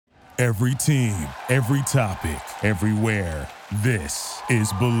Every team, every topic, everywhere. This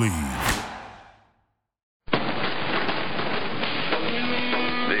is Believe.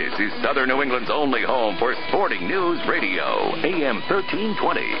 This is Southern New England's only home for sporting news radio. AM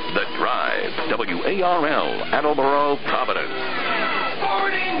 1320, The Drive. WARL, Attleboro, Providence.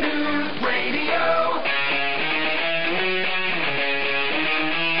 Sporting news radio.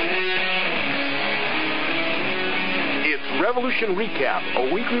 Revolution Recap,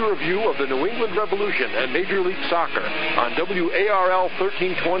 a weekly review of the New England Revolution and Major League Soccer on WARL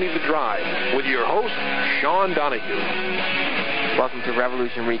 1320 The Drive with your host, Sean Donahue. Welcome to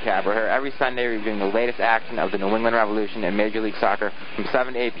Revolution Recap. We're here every Sunday reviewing the latest action of the New England Revolution and Major League Soccer from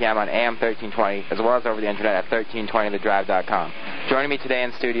 7 to 8 p.m. on AM 1320, as well as over the internet at 1320thedrive.com. Joining me today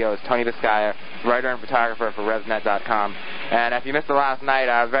in studio is Tony Biscaia, writer and photographer for RevsNet.com. And if you missed the last night,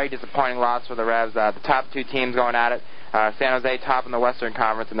 a very disappointing loss for the Revs. The top two teams going at it. San Jose top in the Western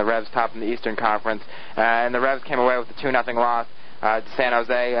Conference and the Revs top in the Eastern Conference. And the Revs came away with a 2-0 loss to San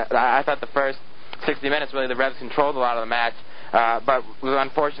Jose. I thought the first 60 minutes, really, the Revs controlled a lot of the match. But it was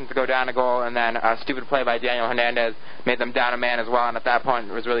unfortunate to go down a goal, and then a stupid play by Daniel Hernandez made them down a man as well, and at that point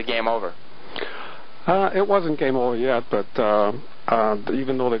it was really game over. It wasn't game over yet, but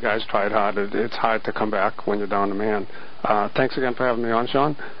even though the guys tried hard, it's hard to come back when you're down a man. Thanks again for having me on,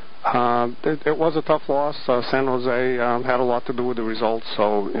 Sean. It was a tough loss. San Jose had a lot to do with the results,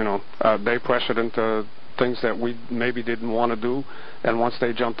 so they pressured into things that we maybe didn't want to do, and once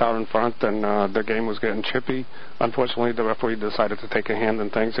they jumped out in front and the game was getting chippy, unfortunately the referee decided to take a hand in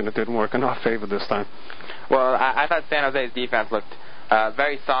things, and it didn't work in our favor this time. Well, I thought San Jose's defense looked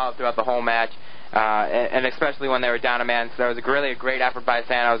very solid throughout the whole match, and especially when they were down a man. So there was really a great effort by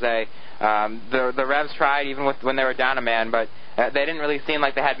San Jose. The Revs tried even when they were down a man, but they didn't really seem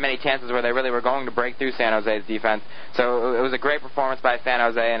like they had many chances where they really were going to break through San Jose's defense. So it was a great performance by San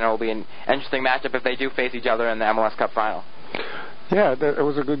Jose, and it will be an interesting matchup if they do face each other in the MLS Cup final. Yeah, it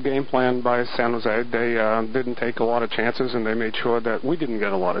was a good game plan by San Jose. They didn't take a lot of chances, and they made sure that we didn't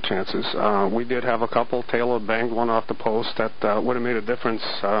get a lot of chances. We did have a couple. Taylor banged one off the post that would have made a difference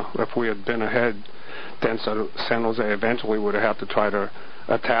if we had been ahead. Then San Jose eventually would have had to try to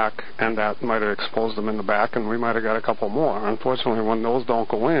attack, and that might have exposed them in the back, and we might have got a couple more. Unfortunately, when those don't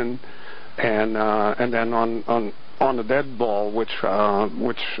go in, and then on the dead ball, which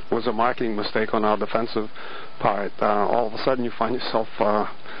was a marking mistake on our defensive part, all of a sudden you find yourself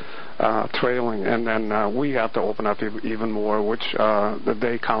trailing, and then we have to open up even more, which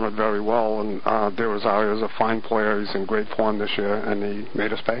they counted very well. And there was a fine player. He's in great form this year, and he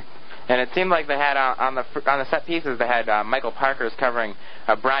made us pay. And it seemed like they had on the set pieces they had Michael Parker's covering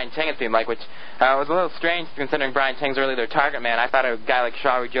Brian Ting, it seemed like, which was a little strange considering Brian Ting's really their target man. I thought a guy like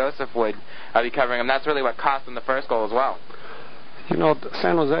Shari Joseph would be covering him. That's really what cost them the first goal as well.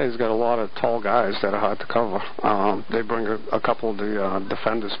 San Jose's got a lot of tall guys that are hard to cover. They bring a couple of the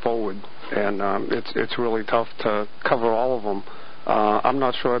defenders forward, and it's really tough to cover all of them. I'm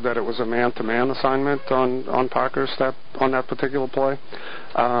not sure that it was a man-to-man assignment on Parker's step on that particular play.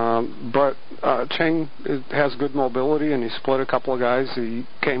 But Cheng has good mobility, and he split a couple of guys. He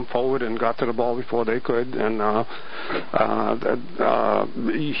came forward and got to the ball before they could, and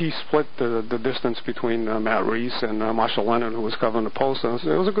he split the distance between Matt Reese and Marshall Leonard, who was covering the post. And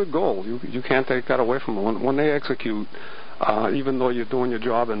it was a good goal. You can't take that away from them. When they execute, even though you're doing your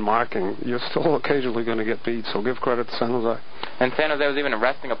job in marking, you're still occasionally going to get beat, so give credit to San Jose. And San Jose was even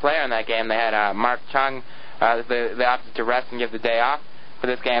resting a player in that game. They had Mark Chung. They opted to rest and give the day off for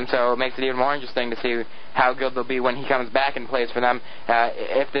this game, so it makes it even more interesting to see how good they'll be when he comes back and plays for them.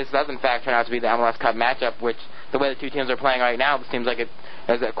 If this does, in fact, turn out to be the MLS Cup matchup, which the way the two teams are playing right now, it seems like it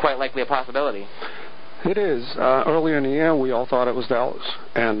is quite likely a possibility. It is. Earlier in the year, we all thought it was Dallas.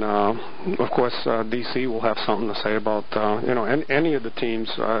 And, of course, D.C. will have something to say about, any of the teams.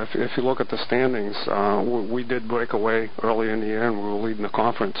 If you look at the standings, we did break away early in the year, and we were leading the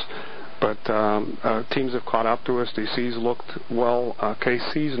conference. But teams have caught up to us. D.C.'s looked well.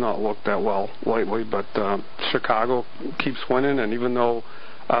 KC's not looked that well lately, but Chicago keeps winning, and even though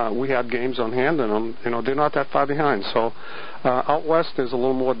we had games on hand in them, they're not that far behind. So out west, there's a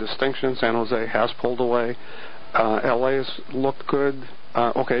little more distinction. San Jose has pulled away. L.A. has looked good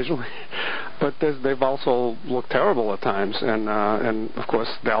occasionally, but they've also looked terrible at times. And of course,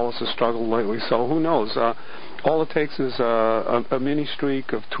 Dallas has struggled lately. So who knows? All it takes is a mini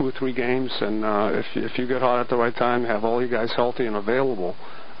streak of 2 or 3 games, and if you get hot at the right time, have all you guys healthy and available,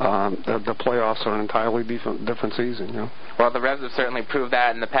 the playoffs are an entirely different season. Well, the Revs have certainly proved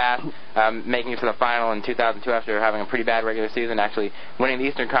that in the past, making it to the final in 2002 after having a pretty bad regular season, actually winning the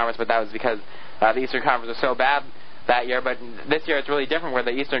Eastern Conference, but that was because the Eastern Conference was so bad that year, but this year it's really different where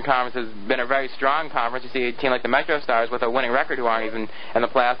the Eastern Conference has been a very strong conference. You see a team like the Metro Stars with a winning record who aren't even in the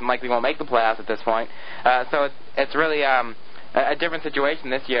playoffs and likely won't make the playoffs at this point. So it's really a different situation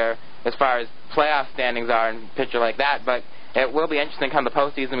this year as far as playoff standings are in a picture like that, but it will be interesting come the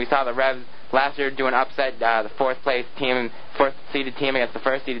postseason. We saw the Revs last year do an upset, the fourth-seeded team against the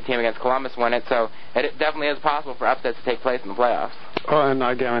first-seeded team against Columbus win it, so it definitely is possible for upsets to take place in the playoffs. And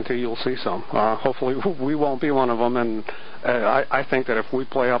I guarantee you'll see some. Hopefully we won't be one of them, and I think that if we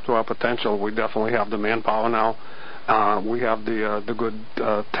play up to our potential, we definitely have the manpower now. We have the good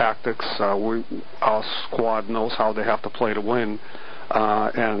tactics. Our squad knows how they have to play to win.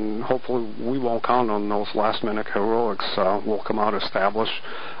 And hopefully we won't count on those last-minute heroics. We'll come out, establish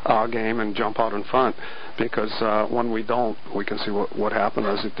our game, and jump out in front. Because when we don't, we can see what happened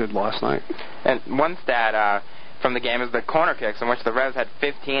as it did last night. And one stat from the game is the corner kicks, in which the Revs had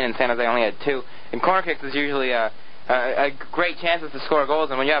 15 and San Jose only had 2. And corner kicks is usually a great chances to score goals,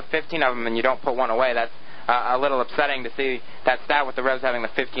 and when you have 15 of them and you don't put one away, that's a little upsetting to see that stat with the Revs having the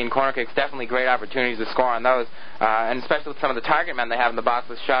 15 corner kicks. Definitely great opportunities to score on those, and especially with some of the target men they have in the box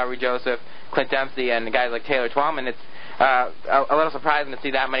with Shaw, Reed Joseph, Clint Dempsey, and guys like Taylor Twellman. It's a little surprising to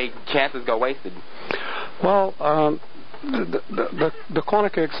see that many chances go wasted. Well, the corner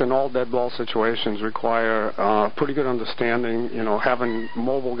kicks in all dead ball situations require pretty good understanding, having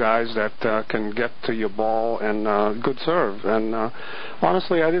mobile guys that can get to your ball and good serve. And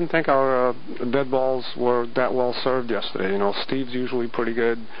honestly, I didn't think our dead balls were that well served yesterday. Steve's usually pretty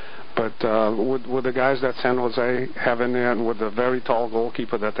good. But with the guys that San Jose have in there and with the very tall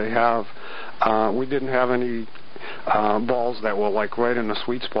goalkeeper that they have, we didn't have any balls that were like right in the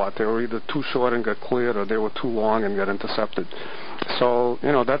sweet spot. They were either too short and got cleared, or they were too long and got intercepted. So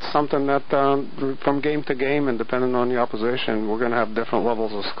that's something that from game to game and depending on the opposition, we're going to have different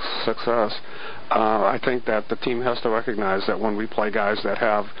levels of success. I think that the team has to recognize that when we play guys that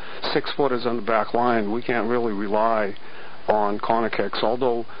have 6-footers on the back line, we can't really rely on corner kicks.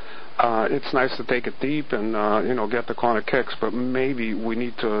 Although it's nice to take it deep and get the corner kicks, but maybe we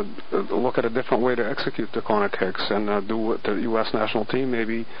need to look at a different way to execute the corner kicks and do what the U.S. national team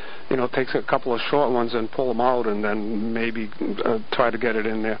maybe takes a couple of short ones and pull them out and then maybe try to get it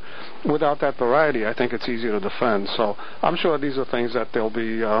in there. Without that variety, I think it's easier to defend. So I'm sure these are things that they'll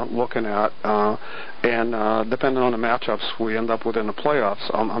be looking at, and depending on the matchups we end up with in the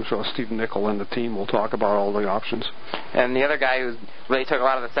playoffs, I'm sure Steve Nickel and the team will talk about all the options. And the other guy who really took a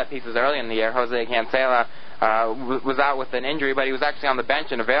lot of the set pieces early in the year, Jose Cancela, was out with an injury, but he was actually on the bench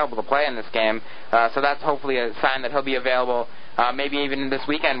and available to play in this game. So that's hopefully a sign that he'll be available maybe even this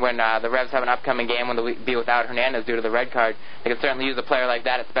weekend when the Revs have an upcoming game when they'll be without Hernandez due to the red card. They could certainly use a player like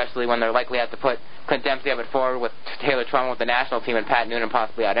that, especially when they're likely to have to put Clint Dempsey up at forward with Taylor Twellman with the national team and Pat Noonan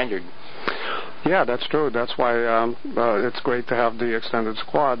possibly out injured. Yeah, that's true. That's why it's great to have the extended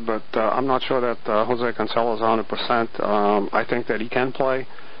squad, but I'm not sure that Jose Cancela is 100%. I think that he can play.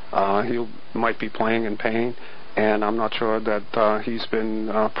 He might be playing in pain, and I'm not sure that he's been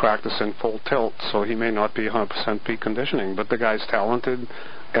practicing full tilt, so he may not be 100% peak conditioning. But the guy's talented,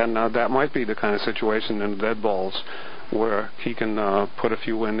 and that might be the kind of situation in the dead balls where he can put a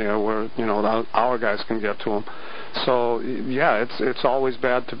few in there where our guys can get to him. So yeah, it's always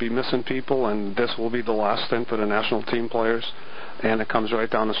bad to be missing people, and this will be the last stint for the national team players. And it comes right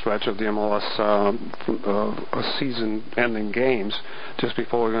down the stretch of the MLS season-ending games just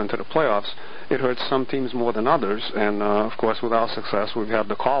before we go into the playoffs. It hurts some teams more than others, and of course, with our success, we've had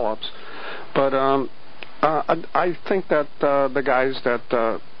the call-ups. But I think that the guys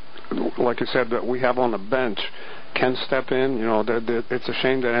that, like you said, that we have on the bench can step in. It's a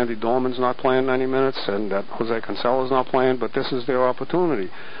shame that Andy Dorman's not playing 90 minutes and that Jose Cancela's not playing, but this is their opportunity.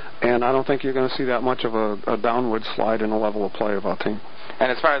 And I don't think you're going to see that much of a downward slide in the level of play of our team.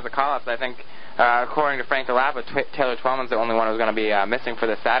 And as far as the call-ups, I think, according to Frank DeLapa, Taylor Twellman's the only one who's going to be missing for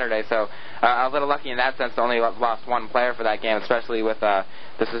this Saturday. So a little lucky in that sense to only lost one player for that game, especially with the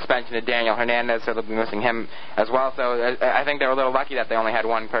suspension of Daniel Hernandez, so they'll be missing him as well. So I think they were a little lucky that they only had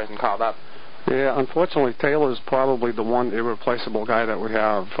one person called up. Yeah, unfortunately, Taylor's probably the one irreplaceable guy that we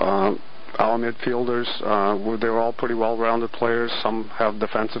have. Our midfielders, they're all pretty well-rounded players. Some have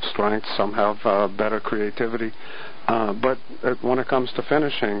defensive strength, some have better creativity. But when it comes to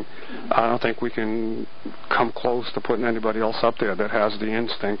finishing, I don't think we can come close to putting anybody else up there that has the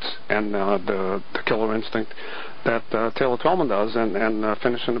instincts and the killer instinct that Taylor Twellman does, and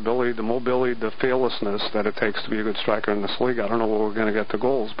finishing ability, the mobility, the fearlessness that it takes to be a good striker in this league. I don't know where we're going to get the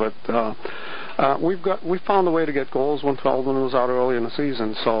goals, but we found a way to get goals when Feldman was out early in the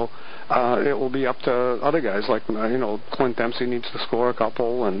season. So it will be up to other guys like Clint Dempsey needs to score a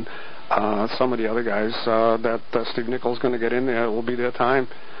couple, and some of the other guys that Steve Nichols is going to get in there. It will be their time,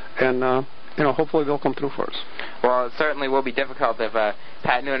 and hopefully they'll come through for us. Well, it certainly will be difficult if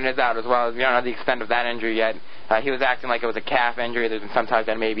Pat Noonan is out as well. We don't know the extent of that injury yet. He was acting like it was a calf injury. There's been some talk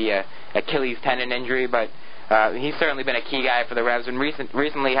that maybe a Achilles tendon injury, but he's certainly been a key guy for the Revs. And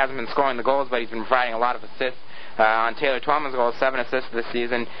recently he hasn't been scoring the goals, but he's been providing a lot of assists on Taylor Twellman's goals, 7 assists this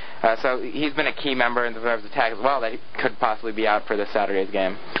season. So he's been a key member in the Revs attack as well that he could possibly be out for this Saturday's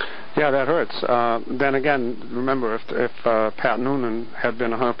game. Yeah, that hurts. Then again, remember, if Pat Noonan had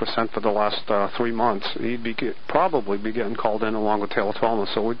been 100% for the last 3 months, he'd probably be getting called in along with Taylor Twellman,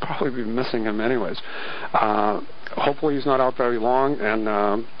 so we'd probably be missing him anyways. Hopefully he's not out very long,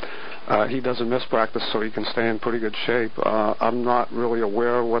 and he doesn't miss practice so he can stay in pretty good shape. I'm not really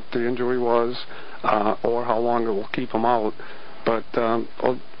aware of what the injury was or how long it will keep him out, but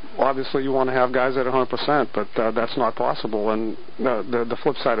obviously you want to have guys at 100%, but that's not possible. And the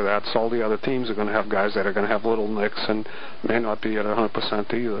flip side of that is all the other teams are going to have guys that are going to have little nicks and may not be at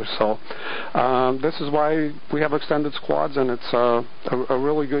 100% either. So this is why we have extended squads, and it's a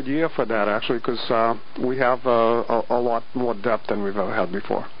really good year for that, actually, because we have a lot more depth than we've ever had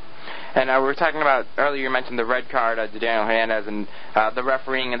before. And we were talking about, earlier you mentioned the red card to Daniel Hernandez and the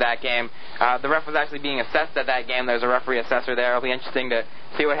refereeing of that game. The ref was actually being assessed at that game. There's a referee assessor there. It'll be interesting to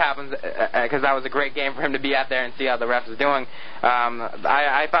see what happens because that was a great game for him to be out there and see how the ref is doing.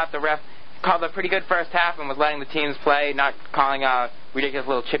 I thought the ref called a pretty good first half and was letting the teams play, not calling ridiculous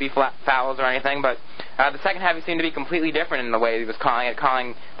little chippy fouls or anything, but the second half he seemed to be completely different in the way he was calling it,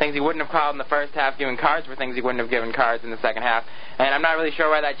 calling things he wouldn't have called in the first half, giving cards for things he wouldn't have given cards in the second half. And I'm not really sure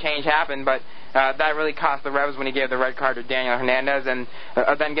why that change happened, but that really cost the Revs when he gave the red card to Daniel Hernandez and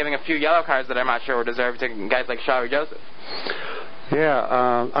then giving a few yellow cards that I'm not sure were deserved to guys like Shalry Joseph.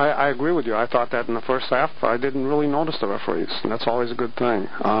 Yeah, I agree with you. I thought that in the first half I didn't really notice the referees, and that's always a good thing.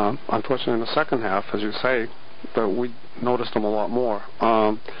 Unfortunately, in the second half, as you say, we noticed them a lot more.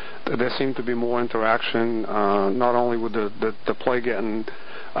 There seemed to be more interaction, not only with the play getting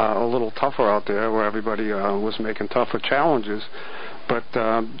a little tougher out there where everybody was making tougher challenges, but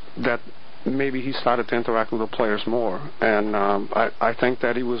that maybe he started to interact with the players more. And I think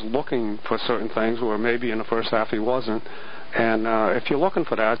that he was looking for certain things where maybe in the first half he wasn't. And if you're looking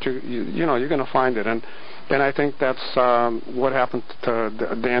for that, you know you're going to find it. And I think that's what happened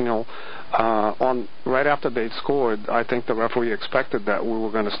to Daniel right after they'd scored. I think the referee expected that we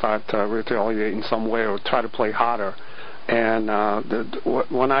were going to start retaliate in some way or try to play harder. And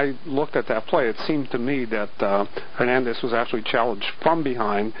when I looked at that play, it seemed to me that Hernandez was actually challenged from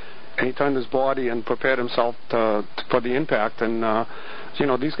behind, and he turned his body and prepared himself for the impact. And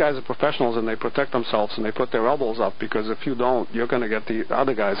these guys are professionals, and they protect themselves, and they put their elbows up, because if you don't, you're going to get the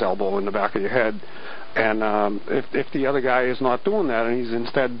other guy's elbow in the back of your head. And if the other guy is not doing that, and he's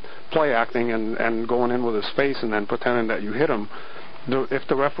instead play acting and going in with his face and then pretending that you hit him, if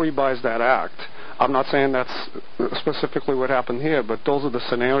the referee buys that act, I'm not saying that's specifically what happened here, but those are the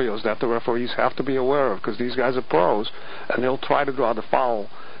scenarios that the referees have to be aware of, because these guys are pros, and they'll try to draw the foul.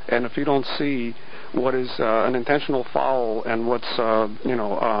 And if you don't see what is an intentional foul and what's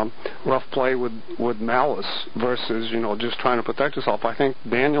rough play with malice versus just trying to protect yourself, I think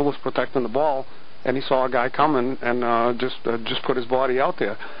Daniel was protecting the ball, and he saw a guy coming and just put his body out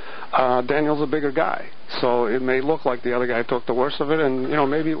there. Daniel's a bigger guy, so it may look like the other guy took the worst of it, and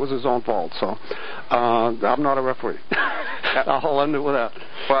maybe it was his own fault. So I'm not a referee. I'll end it with that.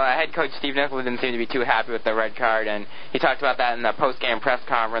 Well, head coach Steve Nichols didn't seem to be too happy with the red card, and he talked about that in the post-game press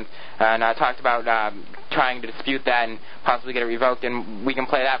conference, and talked about trying to dispute that and possibly get it revoked. And we can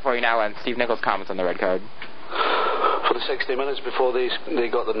play that for you now, and Steve Nichols' comments on the red card. For the 60 minutes before they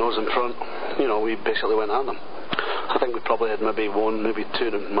got their nose in front, we basically went at them. I think we probably had maybe one, maybe two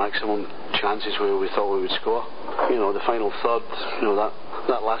maximum chances where we thought we would score. The final third,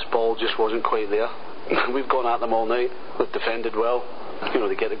 that last ball just wasn't quite there. We've gone at them all night. They've defended well.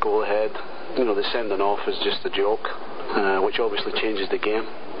 They get the goal ahead. The sending off is just a joke, which obviously changes the game.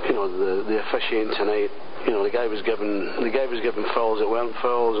 The officiating tonight. The guy was given fouls that weren't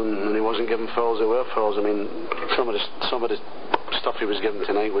fouls, and he wasn't given fouls that were fouls. I mean, some of the stuff he was given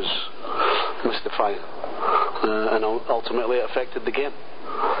tonight was mystifying, and ultimately it affected the game.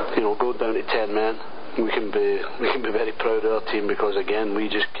 Go down to 10 men. We can be very proud of our team, because again we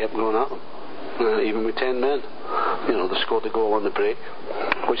just kept going at them, even with 10 men. They scored the goal on the break,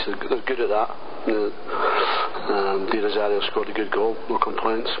 which they're good at that. Di Rosario scored a good goal, no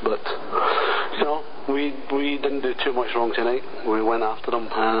complaints, but we didn't do too much wrong tonight. We went after them,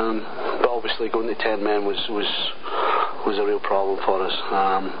 but obviously going to 10 men was a real problem for us.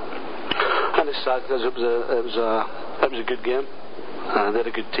 And it's sad because it was a good game. They're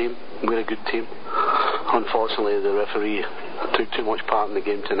a good team. we're a good team. Unfortunately, the referee took too much part in the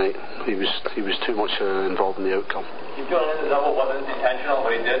game tonight. He was too much involved in the outcome. You feel the double wasn't intentional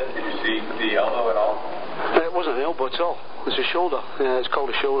what he did? Did you see the elbow at all? It wasn't an elbow at all. It's a shoulder. It's called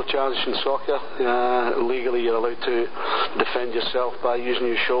a shoulder charge in soccer. Legally, you're allowed to defend yourself by using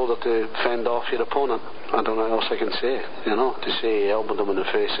your shoulder to fend off your opponent. I don't know what else I can say. To say he elbowed him in the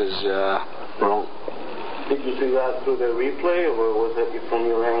face is wrong. Did you see that through the replay, or was it from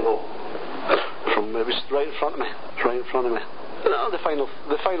your angle? It was right in front of me. Right in front of me. No, the final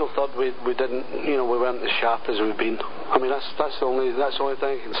third we didn't. We weren't as sharp as we've been. I mean, that's the only thing I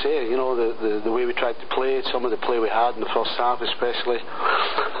can say. The way we tried to play, some of the play we had in the first half, especially,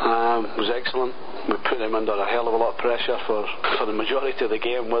 was excellent. We put them under a hell of a lot of pressure for the majority of the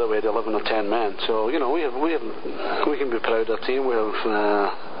game, whether we had 11 or 10 men. So we can be proud of our team. We have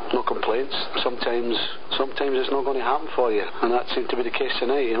no complaints. Sometimes it's not going to happen for you, and that seemed to be the case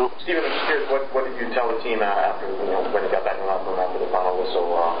tonight. Stephen, I'm just curious, what did you tell the team after when you got back in the locker room after the final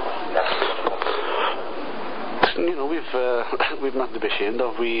whistle? We've nothing to be ashamed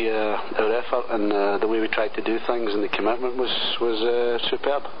of. Our effort and the way we tried to do things and the commitment was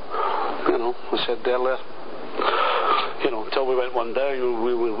superb. I said earlier, until we went one down,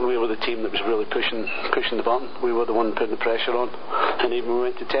 we were the team that was really pushing the button. We were the one putting the pressure on, and even when we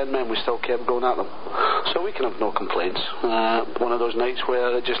went to 10 men, we still kept going at them. So we can have no complaints. One of those nights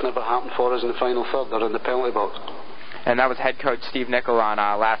where it just never happened for us in the final third or in the penalty box. And that was head coach Steve Nicol on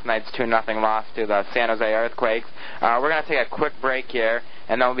last night's 2-0 loss to the San Jose Earthquakes. We're going to take a quick break here,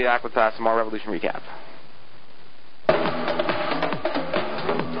 and then we'll be back with some more Revolution Recap.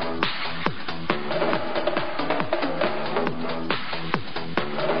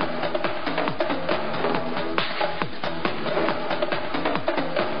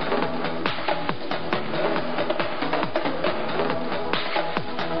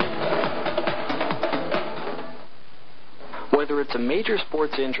 Whether it's a major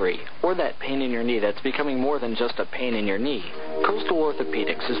sports injury or that pain in your knee that's becoming more than just a pain in your knee, Coastal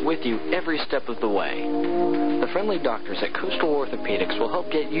Orthopedics is with you every step of the way. The friendly doctors at Coastal Orthopedics will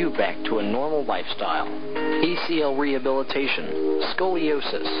help get you back to a normal lifestyle. ACL rehabilitation,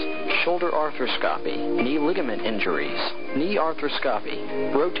 scoliosis, shoulder arthroscopy, knee ligament injuries, knee arthroscopy,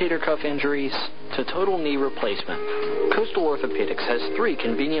 rotator cuff injuries, to total knee replacement. Coastal Orthopedics has 3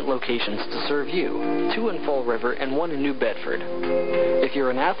 convenient locations to serve you, 2 in Fall River and 1 in New Bedford. If you're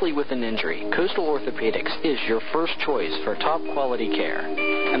an athlete with an injury, Coastal Orthopedics is your first choice for top quality care.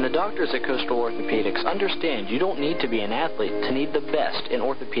 And the doctors at Coastal Orthopedics understand you don't need to be an athlete to need the best in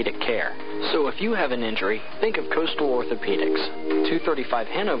orthopedic care. So if you have an injury, think of Coastal Orthopedics. 235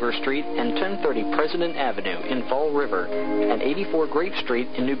 Hanover Street and 1030 President Avenue in Fall River and 84 Grape Street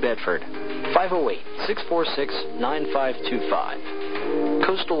in New Bedford. 508-646-9525.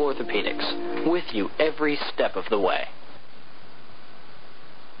 Coastal Orthopedics, with you every step of the way.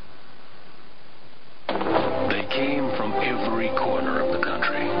 They came from every corner of the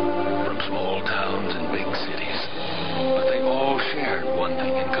country, from small towns and big cities. But they all shared one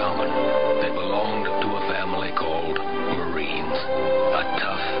thing in common. They belonged to a family called Marines. A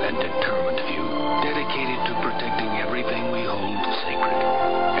tough and determined few, dedicated to protecting everything we hold sacred.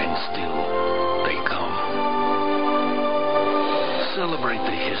 And still, they come. Celebrate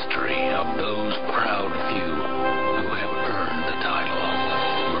the history of those proud few who have earned the title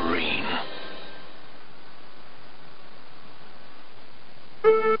of Marine.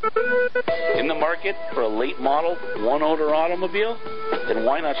 In the market for a late model, one-owner automobile? Then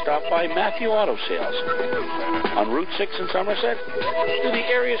why not stop by Matthew Auto Sales? On Route 6 in Somerset, they're the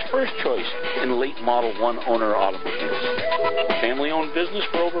area's first choice in late model one-owner automobiles. Family-owned business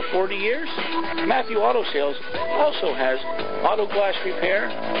for over 40 years? Matthew Auto Sales also has auto glass repair,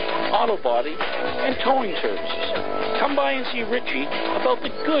 auto body, and towing services. Come by and see Richie about the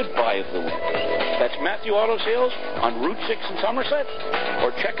good buy of the week. That's Matthew Auto Sales on Route 6 in Somerset,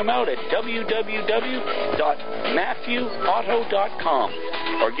 or check them out at www.matthewauto.com,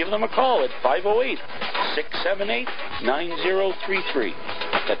 or give them a call at 508-678-9033.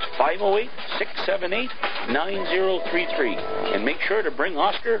 That's 508-678-9033. And make sure to bring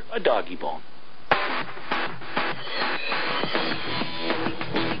Oscar a doggy bone.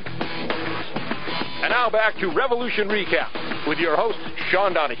 And now back to Revolution Recap with your host,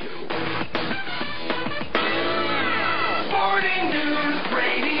 Sean Donahue. Sporting News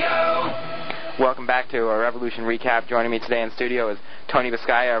Radio. Welcome back to our Revolution Recap. Joining me today in studio is Tony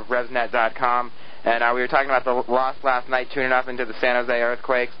Biscaia of RevNet.com. And we were talking about the loss last night, 2-0 to the San Jose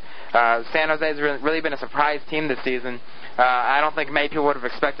Earthquakes. San Jose's really been a surprise team this season. I don't think many people would have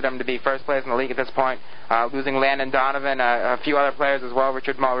expected them to be first place in the league at this point, losing Landon Donovan, a few other players as well,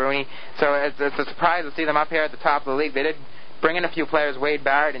 Richard Mulrooney. So it's a surprise to see them up here at the top of the league. They did bring in a few players, Wade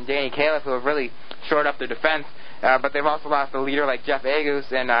Barrett and Danny Califf, who have really shored up their defense, but they've also lost a leader like Jeff Agus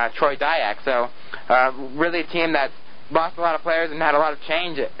and Troy Dyack. So really a team that's lost a lot of players and had a lot of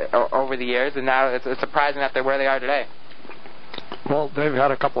change over the years, and now it's surprising that they're where they are today. Well, they've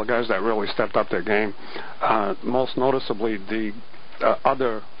had a couple of guys that really stepped up their game. Most noticeably, the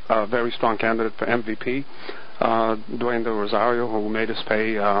other very strong candidate for MVP, Dwayne De Rosario, who made us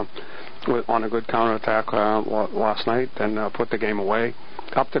pay on a good counterattack last night and put the game away.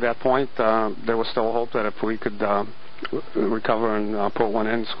 Up to that point, there was still hope that if we could recover and put one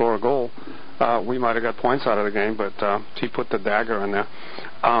in, score a goal, we might have got points out of the game, but he put the dagger in there.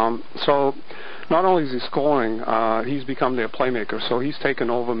 So not only is he scoring, he's become their playmaker, so he's taken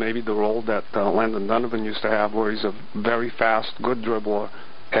over maybe the role that Landon Donovan used to have, where he's a very fast, good dribbler,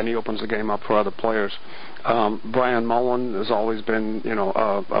 and he opens the game up for other players. Brian Mullen has always been,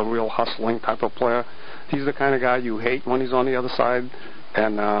 a real hustling type of player. He's the kind of guy you hate when he's on the other side,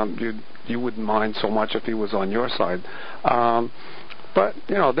 and you wouldn't mind so much if he was on your side. But,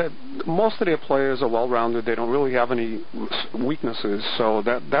 most of their players are well-rounded. They don't really have any weaknesses, so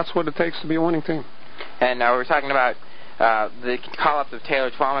that's what it takes to be a winning team. And we're talking about the call-ups of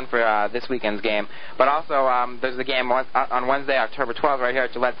Taylor Twellman for this weekend's game. But also, there's the game on Wednesday, October 12th, right here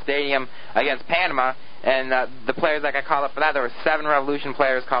at Gillette Stadium against Panama. And the players that got called up for that, there were 7 Revolution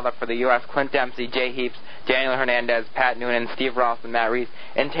players called up for the U.S. Clint Dempsey, Jay Heaps, Daniel Hernandez, Pat Noonan, Steve Ralston, Matt Reese,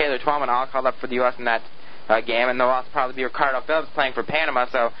 and Taylor Twellman all called up for the U.S. in that game. And there'll also probably be Ricardo Phillips playing for Panama.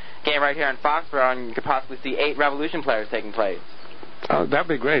 So game right here in Foxborough, and you could possibly see 8 Revolution players taking place. That'd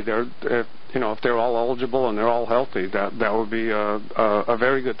be great. If they're all eligible and they're all healthy, that would be a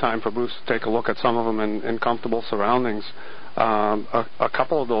very good time for Bruce to take a look at some of them in comfortable surroundings. A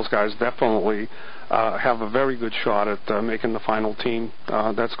couple of those guys definitely have a very good shot at making the final team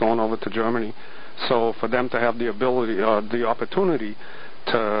that's going over to Germany. So for them to have the ability, the opportunity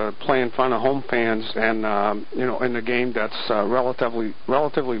to play in front of home fans and in a game that's relatively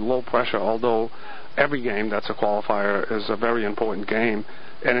low pressure, although every game that's a qualifier is a very important game,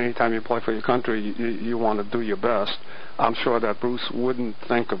 and anytime you play for your country, you want to do your best. I'm sure that Bruce wouldn't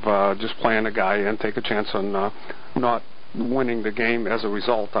think of just playing a guy and take a chance on not winning the game as a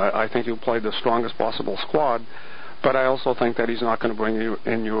result. I think he'll play the strongest possible squad, but I also think that he's not going to bring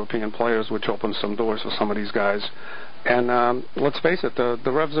in European players, which opens some doors for some of these guys. And let's face it,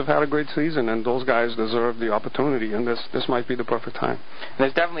 the Revs have had a great season, and those guys deserve the opportunity, and this might be the perfect time.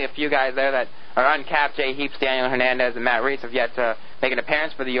 There's definitely a few guys there that are uncapped. Jay Heaps, Daniel Hernandez, and Matt Reese have yet to make an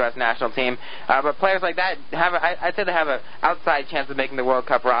appearance for the U.S. national team. But players like that I'd say they have an outside chance of making the World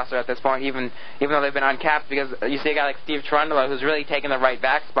Cup roster at this point, even though they've been uncapped, because you see a guy like Steve Cherundolo who's really taken the right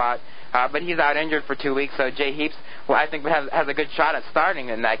back spot. But he's out injured for 2 weeks, so Jay Heaps, I think, has a good shot at starting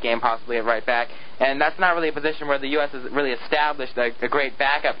in that game, possibly at right back. And that's not really a position where the U.S. has really established a great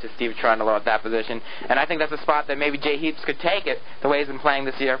backup to Steve Cherundolo at that position. And I think that's a spot that maybe Jay Heaps could take it the way he's been playing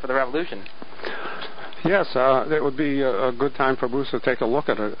this year for the Revolution. Yes, it would be a good time for Bruce to take a look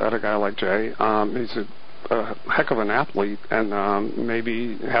at a guy like Jay. He's a heck of an athlete, and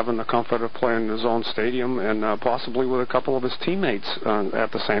maybe having the comfort of playing in his own stadium and possibly with a couple of his teammates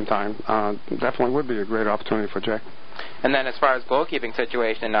at the same time definitely would be a great opportunity for Jay. And then as far as goalkeeping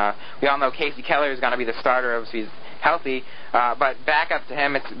situation, we all know Casey Keller is going to be the starter if he's healthy, but back up to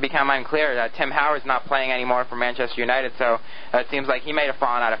him, it's become unclear. Tim Howard's not playing anymore for Manchester United, so it seems like he may have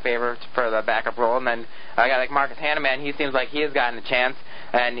fallen out of favor for the backup role. And then a guy like Marcus Hanneman, he seems like he has gotten a chance,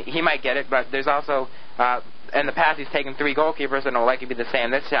 and he might get it, but there's also in the past he's taken 3 goalkeepers, and it will likely be the same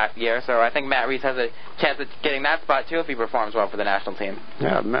this year, so I think Matt Reese has a chance of getting that spot too if he performs well for the national team.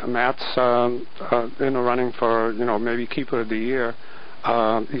 Yeah, Matt's in the running for maybe keeper of the year.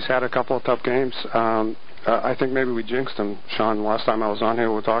 He's had a couple of tough games. I think maybe we jinxed him, Sean. Last time I was on here,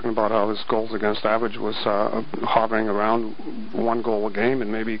 we were talking about how his goals against average was hovering around 1 goal a game,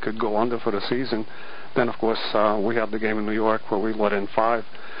 and maybe he could go under for the season. Then, of course, we had the game in New York where we let in 5.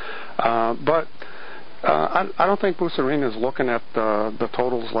 But I don't think Bruce Arena is looking at the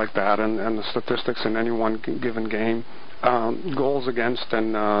totals like that and the statistics in any one given game. Goals against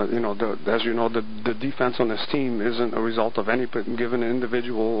and as you know, the defense on this team isn't a result of any given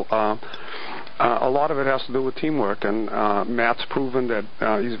individual. A lot of it has to do with teamwork, and Matt's proven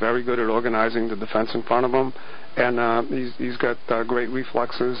that he's very good at organizing the defense in front of him, and he's got great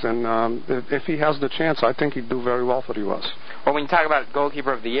reflexes, and if he has the chance, I think he'd do very well for the U.S. Well, when you talk about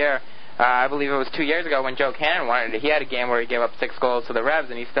goalkeeper of the year, I believe it was 2 years ago when Joe Cannon won it. He had a game where he gave up 6 goals to the Revs,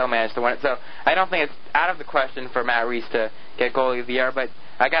 and he still managed to win it. So I don't think it's out of the question for Matt Reese to get goalie of the year, but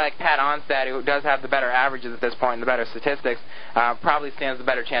a guy like Pat Onstad, who does have the better averages at this point and the better statistics, probably stands a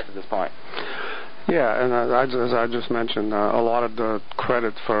better chance at this point. Yeah, and as I just mentioned, a lot of the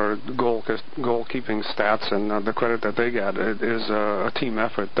credit for goalkeeping stats and the credit that they get is a team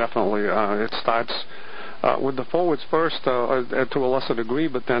effort, definitely. It starts with the forwards first to a lesser degree,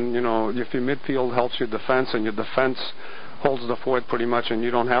 but then, if your midfield helps your defense and your defense holds the fort pretty much and you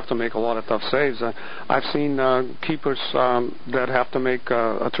don't have to make a lot of tough saves. I've seen keepers that have to make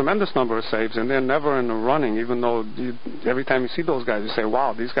a tremendous number of saves, and they're never in the running, even though every time you see those guys, you say,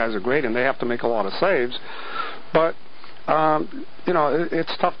 wow, these guys are great, and they have to make a lot of saves. But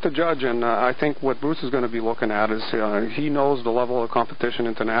it's tough to judge, and I think what Bruce is going to be looking at is he knows the level of competition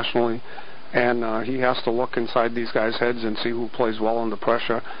internationally, and he has to look inside these guys' heads and see who plays well under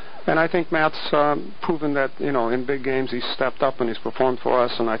pressure. And I think Matt's proven that, in big games he's stepped up and he's performed for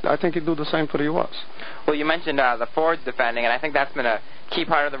us, and I think he'd do the same for the U.S. Well, you mentioned the forwards defending, and I think that's been a key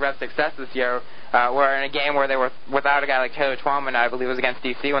part of the Revs' success this year, where in a game where they were without a guy like Taylor Twellman, I believe it was against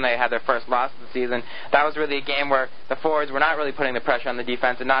D.C. when they had their first loss of the season, that was really a game where the forwards were not really putting the pressure on the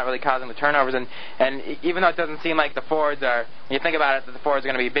defense and not really causing the turnovers. And even though it doesn't seem like the forwards are, when you think about it, that the forwards are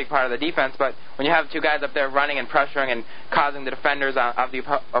going to be a big part of the defense, but when you have 2 guys up there running and pressuring and causing the defenders of the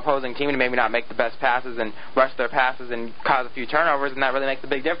opposing team to maybe not make the best passes and rush their passes and cause a few turnovers, and that really makes a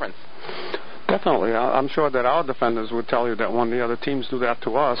big difference. Definitely. I'm sure that our defenders would tell you that when the other teams do that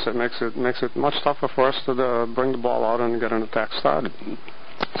to us, it makes it much tougher for us to bring the ball out and get an attack started.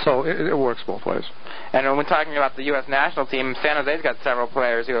 So it works both ways. And when we're talking about the U.S. national team, San Jose's got several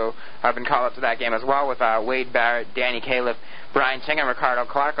players who have been called up to that game as well, with Wade Barrett, Danny Califf, Brian Ching, and Ricardo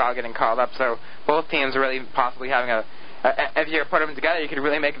Clark all getting called up. So both teams are really possibly having if you put them together, you could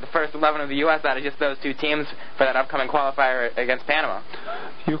really make the first 11 of the U.S. out of just those 2 teams for that upcoming qualifier against Panama.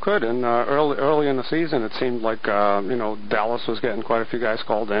 You could, and early in the season, it seemed like Dallas was getting quite a few guys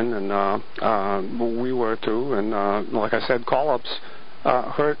called in, and we were too. And like I said, call-ups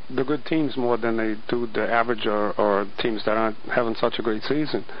hurt the good teams more than they do the average or teams that aren't having such a great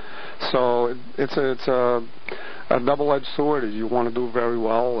season. So it's a double-edged sword. You want to do very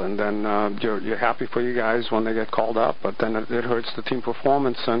well, and then you're happy for you guys when they get called up, but then it hurts the team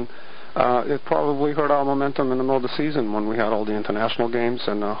performance, and it probably hurt our momentum in the middle of the season when we had all the international games,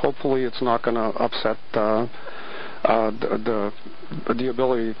 and hopefully it's not going to upset the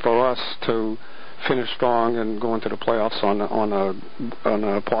ability for us to finish strong and go into the playoffs on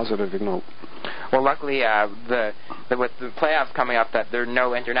a positive note. Well, luckily, with the playoffs coming up, that there are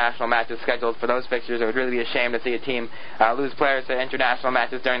no international matches scheduled for those fixtures. It would really be a shame to see a team lose players to international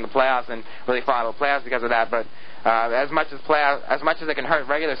matches during the playoffs and really fall out of the playoffs because of that. But as much as it can hurt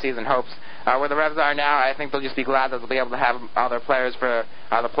regular season hopes, where the Revs are now, I think they'll just be glad that they'll be able to have all their players for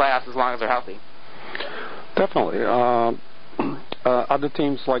the playoffs as long as they're healthy. Definitely. Other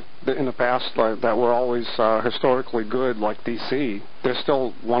teams like in the past that were always historically good, like D.C., they're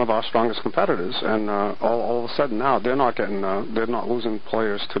still one of our strongest competitors, and all of a sudden now they're not losing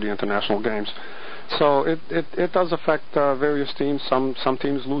players to the international games. So it does affect various teams. Some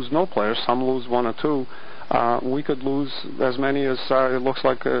teams lose no players, some lose 1 or 2. We could lose as many as it looks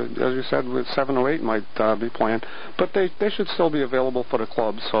like, as you said, with 7 or 8 might be playing, but they should still be available for the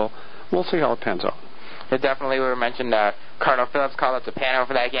club. So we'll see how it pans out. It definitely, we mentioned Cardinal Phillips called up to Panama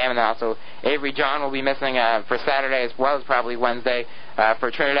for that game, and then also Avery John will be missing for Saturday as well as probably Wednesday for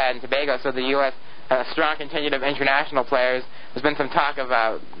Trinidad and Tobago. So the U.S. has a strong contingent of international players. There's been some talk of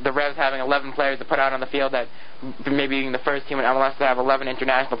the Revs having 11 players to put out on the field, that maybe being the first team in MLS to have 11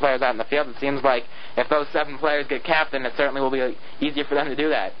 international players out in the field. It seems like if those 7 players get capped, then it certainly will be easier for them to do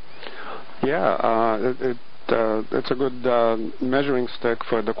that. Yeah, it's a good measuring stick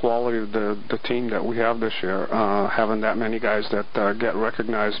for the quality of the team that we have this year, having that many guys that get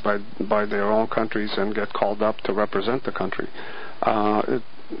recognized by their own countries and get called up to represent the country.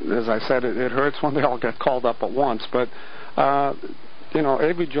 As I said, it hurts when they all get called up at once, but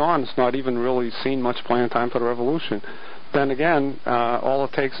Avery John's not even really seen much playing time for the Revolution. Then again, all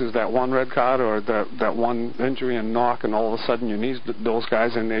it takes is that one red card or that one injury and knock, and all of a sudden you need those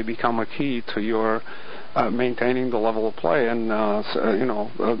guys, and they become a key to your maintaining the level of play and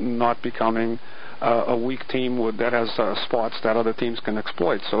not becoming a weak team that has spots that other teams can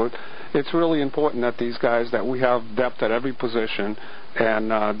exploit. So it's really important that these guys, that we have depth at every position,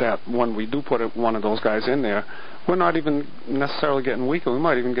 and that when we do put one of those guys in there, we're not even necessarily getting weaker. We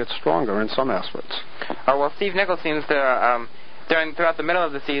might even get stronger in some aspects. Well, Steve Nichols seems to throughout the middle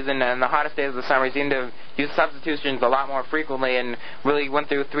of the season and the hottest days of the summer, he seemed to use substitutions a lot more frequently and really went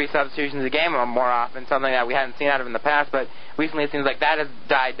through 3 substitutions a game more often, something that we hadn't seen out of him in the past. But recently it seems like that has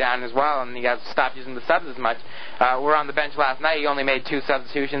died down as well, and he has stopped using the subs as much. We're on the bench last night. He only made 2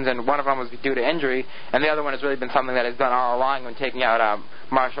 substitutions, and one of them was due to injury, and the other one has really been something that he's done all along when taking out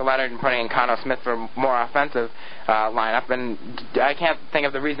Marshall Leonard and putting in Connor Smith for a more offensive lineup. And I can't think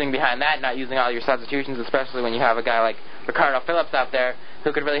of the reasoning behind that, not using all your substitutions, especially when you have a guy like Ricardo Phillips out there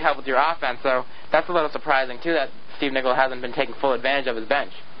who could really help with your offense. So that's a little surprising, too, that Steve Nicol hasn't been taking full advantage of his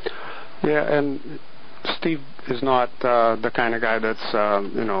bench. Yeah, and Steve is not the kind of guy that's,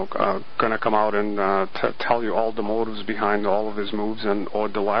 going to come out and tell you all the motives behind all of his moves or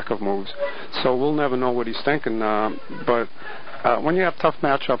the lack of moves. So we'll never know what he's thinking. But when you have tough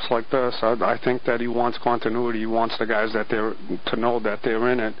matchups like this, I think that he wants continuity. He wants the guys to know that they're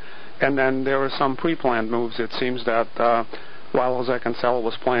in it. And then there are some pre-planned moves. It seems that while Jose Cancelo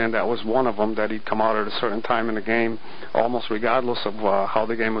was playing, that was one of them, that he'd come out at a certain time in the game, almost regardless of how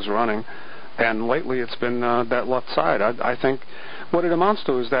the game was running. And lately it's been that left side. I think what it amounts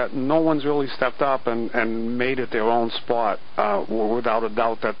to is that no one's really stepped up and made it their own spot without a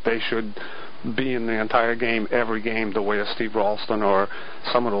doubt that they should be in the entire game, every game, the way of Steve Ralston or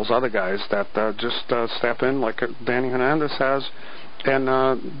some of those other guys that just step in like Danny Hernandez has and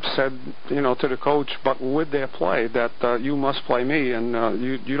said, to the coach, but with their play, that you must play me and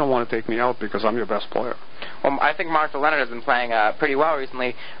you don't want to take me out because I'm your best player. Well, I think Marshall Leonard has been playing pretty well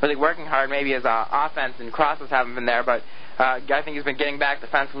recently, really working hard. Maybe his offense and crosses haven't been there, but I think he's been getting back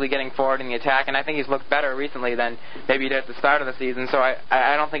defensively, getting forward in the attack, and I think he's looked better recently than maybe he did at the start of the season, so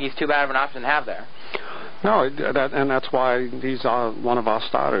I don't think he's too bad of an option to have there. No, and that's why he's one of our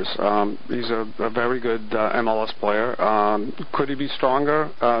starters. He's a very good MLS player. Could he be stronger?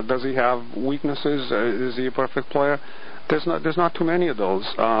 Does he have weaknesses? Is he a perfect player? There's not too many of those.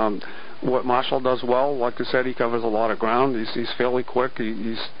 What Marshall does well, like you said, he covers a lot of ground. He's fairly quick.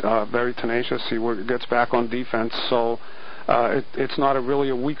 He's very tenacious. He gets back on defense. So it's not really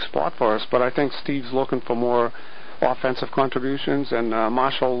a weak spot for us. But I think Steve's looking for more offensive contributions, and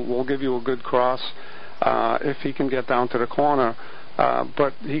Marshall will give you a good cross if he can get down to the corner.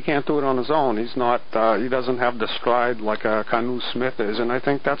 But he can't do it on his own. He's not. He doesn't have the stride like Canu Smith is, and I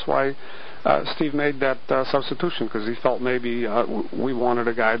think that's why Steve made that substitution, because he felt maybe we wanted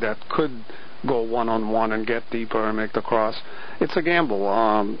a guy that could go one-on-one and get deeper and make the cross. It's a gamble.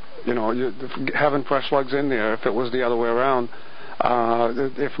 Having fresh legs in there, if it was the other way around,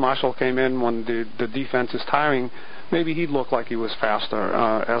 if Marshall came in when the defense is tiring, maybe he'd look like he was faster,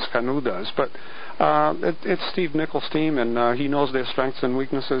 as Canu does. But it's Steve Nicol's team, and he knows their strengths and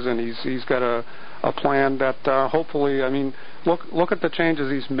weaknesses, and he's got a plan that hopefully, look at the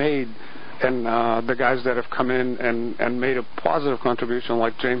changes he's made, and the guys that have come in and made a positive contribution,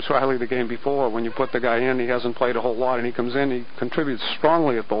 like James Riley the game before. When you put the guy in, he hasn't played a whole lot, and he comes in, he contributes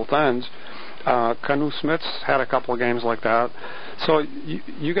strongly at both ends. Canu Smith's had a couple of games like that. So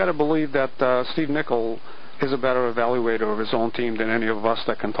you got to believe that Steve Nicol is a better evaluator of his own team than any of us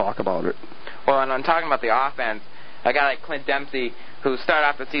that can talk about it. Well, and I'm talking about the offense. A guy like Clint Dempsey, who started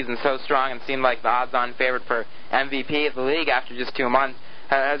off the season so strong and seemed like the odds-on favorite for MVP of the league after just 2 months,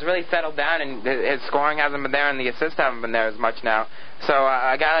 has really settled down, and his scoring hasn't been there, and the assists haven't been there as much now. So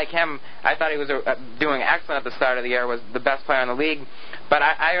a guy like him, I thought he was doing excellent at the start of the year, was the best player in the league. But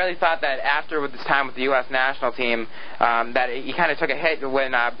I really thought that after with his time with the U.S. national team, that he kind of took a hit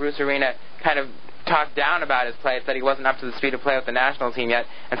when Bruce Arena kind of talked down about his play, said he wasn't up to the speed of play with the national team yet.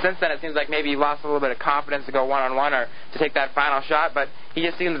 And since then, it seems like maybe he lost a little bit of confidence to go one-on-one or to take that final shot, but he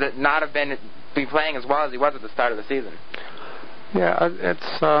just seems to not have be playing as well as he was at the start of the season. Yeah,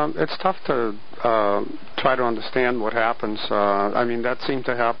 it's tough to try to understand what happens. That seemed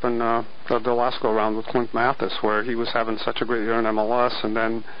to happen the last go-around with Clint Mathis, where he was having such a great year in MLS, and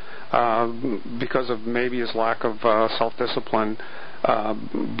then because of maybe his lack of self-discipline,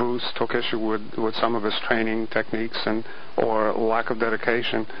 Bruce took issue with some of his training techniques or lack of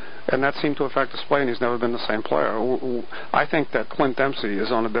dedication, and that seemed to affect his play, and he's never been the same player. I think that Clint Dempsey is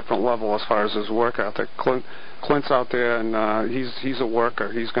on a different level as far as his work ethic. Clint's out there, and he's a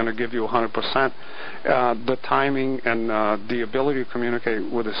worker. He's going to give you 100%. The timing and the ability to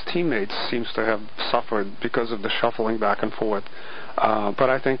communicate with his teammates seems to have suffered because of the shuffling back and forth.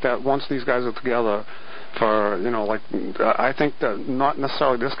 But I think that once these guys are together, I think that not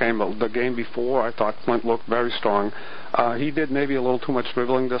necessarily this game, but the game before, I thought Clint looked very strong. He did maybe a little too much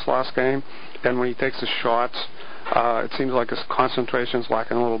dribbling this last game, and when he takes his shots, It seems like his concentration's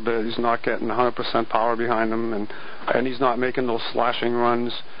lacking a little bit. He's not getting 100% power behind him, and he's not making those slashing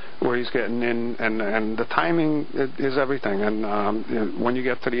runs where he's getting in, and the timing is everything. And when you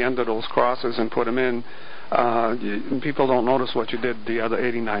get to the end of those crosses and put them in, people don't notice what you did the other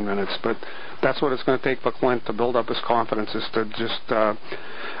 89 minutes. But that's what it's going to take for Clint to build up his confidence, is to just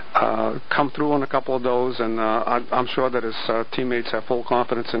come through on a couple of those. And I'm sure that his teammates have full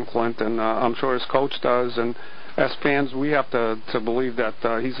confidence in Clint, and I'm sure his coach does. And as fans, we have to believe that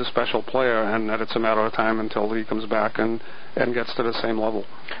he's a special player, and that it's a matter of time until he comes back and gets to the same level.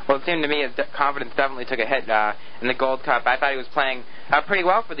 Well, it seemed to me his confidence definitely took a hit in the Gold Cup. I thought he was playing pretty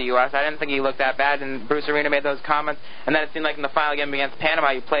well for the U.S. I didn't think he looked that bad, and Bruce Arena made those comments. And then it seemed like in the final game against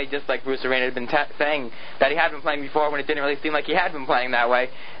Panama, he played just like Bruce Arena had been saying that he had been playing before, when it didn't really seem like he had been playing that way.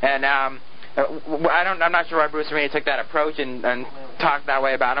 And I'm not sure why Bruce Arena took that approach and talked that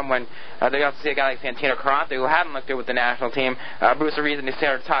way about him, when they also see a guy like Santino Carranza, who hadn't looked good with the national team. Bruce Arena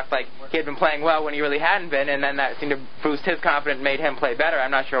sort of talked like he had been playing well when he really hadn't been, and then that seemed to boost his confidence and made him play better.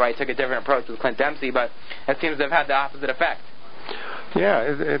 I'm not sure why he took a different approach with Clint Dempsey, but it seems to have had the opposite effect. Yeah,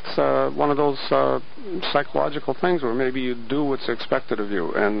 it's one of those psychological things where maybe you do what's expected of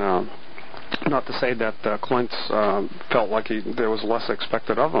you, and not to say that Clint's felt like there was less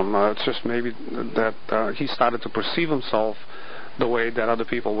expected of him. It's just maybe that he started to perceive himself the way that other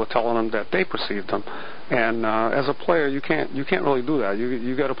people were telling him that they perceived him. And as a player, you can't really do that.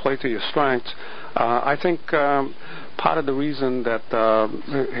 You got to play to your strengths. I think part of the reason that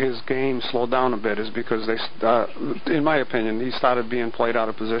his game slowed down a bit is because in my opinion, he started being played out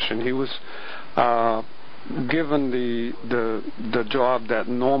of position. He was given the job that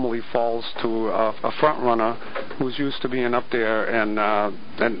normally falls to a front runner who's used to being up there, and I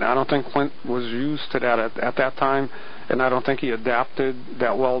don't think Clint was used to that at that time, and I don't think he adapted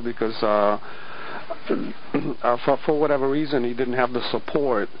that well because for whatever reason he didn't have the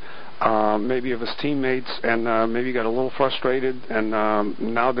support maybe of his teammates, and maybe got a little frustrated, and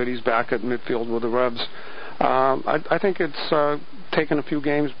now that he's back at midfield with the Rebs, I think it's taken a few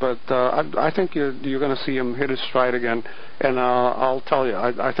games, but I think you're going to see him hit his stride again. And I'll tell you,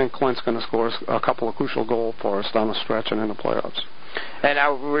 I think Clint's going to score a couple of crucial goals for us down the stretch and in the playoffs.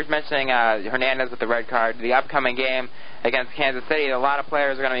 And we were mentioning Hernandez with the red card. The upcoming game against Kansas City, a lot of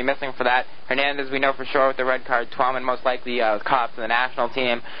players are going to be missing for that. Hernandez, we know for sure with the red card. Twellman most likely was caught up to the national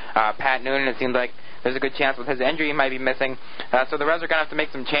team. Pat Noonan, it seems like there's a good chance with his injury he might be missing. So the Reds are going to have to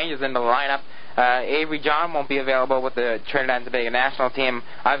make some changes into the lineup. Avery John won't be available with the Trinidad and Tobago national team.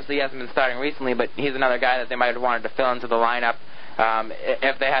 Obviously, he hasn't been starting recently, but he's another guy that they might have wanted to fill into the lineup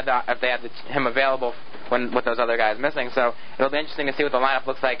if they had him available with those other guys missing. So it'll be interesting to see what the lineup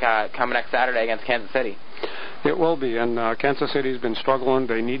looks like coming next Saturday against Kansas City. It will be, and Kansas City's been struggling.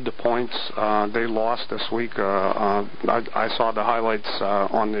 They need the points. They lost this week. I saw the highlights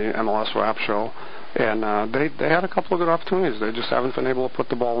on the MLS Wrap show. And they had a couple of good opportunities. They just haven't been able to put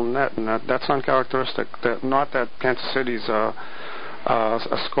the ball in the net, and that's uncharacteristic. Not that Kansas City's a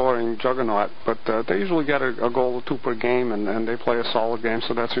scoring juggernaut, but they usually get a goal or two per game, and they play a solid game,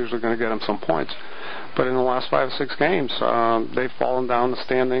 so that's usually going to get them some points. But in the last 5 or 6 games, they've fallen down the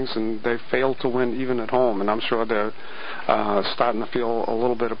standings, and they've failed to win even at home. And I'm sure they're starting to feel a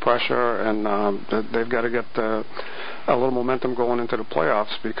little bit of pressure, and they've got to get a little momentum going into the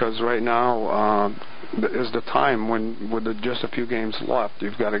playoffs, because right now is the time when, with just a few games left,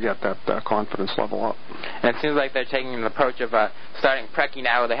 you've got to get that confidence level up. And it seems like they're taking an approach of starting Preki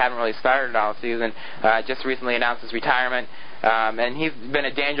now. They haven't really started all season. Just recently announced his retirement. And he's been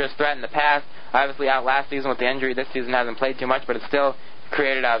a dangerous threat in the past. Obviously out last season with the injury. This season hasn't played too much, but it's still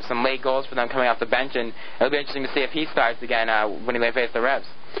created some late goals for them coming off the bench, and it'll be interesting to see if he starts again when he face the Revs.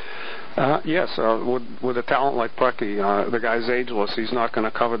 Yes, with a talent like Preki, the guy's ageless. He's not going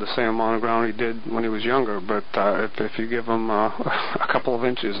to cover the same amount of ground he did when he was younger, but if you give him a couple of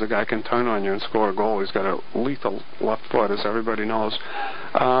inches, the guy can turn on you and score a goal. He's got a lethal left foot, as everybody knows.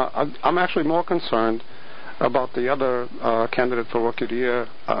 I'm actually more concerned about the other candidate for Rookie of the Year,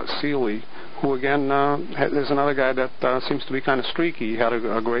 Seeley, who again, there's another guy that seems to be kind of streaky. He had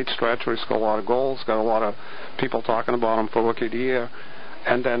a great stretch where he scored a lot of goals, got a lot of people talking about him for Rookie of the Year,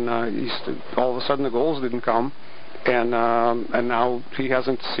 and then all of a sudden the goals didn't come, and now he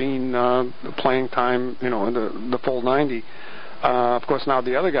hasn't seen playing time, in the full 90. Of course, now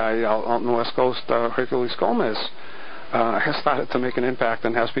the other guy out on the West Coast, Hercules Gomez, has started to make an impact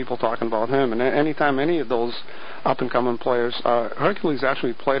and has people talking about him. And anytime any of those up-and-coming players, Hercules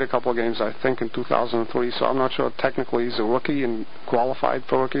actually played a couple of games, I think, in 2003, so I'm not sure technically he's a rookie and qualified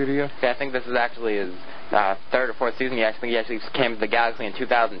for Rookie of the Year. Yeah, I think this is actually his third or fourth season. He actually came to the Galaxy in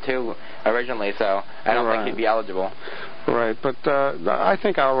 2002 originally, so I don't think he'd be eligible. Right, but I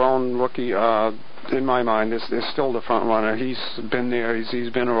think our own rookie, in my mind, is still the front runner. He's been there.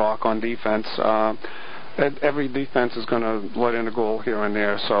 He's been a rock on defense. Every defense is going to let in a goal here and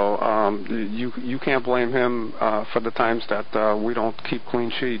there, so you can't blame him for the times that we don't keep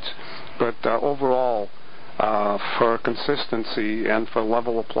clean sheets. But overall, for consistency and for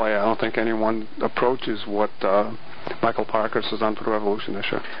level of play, I don't think anyone approaches what Michael Parkhurst has done for the Revolution this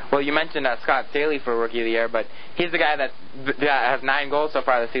year. Well, you mentioned Scott Staley for Rookie of the Year, but he's the guy that has 9 goals so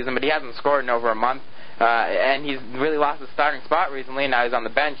far this season, but he hasn't scored in over a month. And he's really lost his starting spot recently, and now he's on the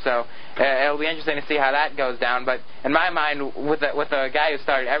bench, so it'll be interesting to see how that goes down. But in my mind, with a guy who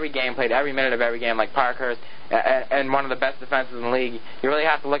started every game, played every minute of every game like Parkhurst, and one of the best defenses in the league, you really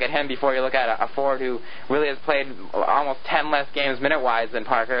have to look at him before you look at a forward who really has played almost 10 less games minute-wise than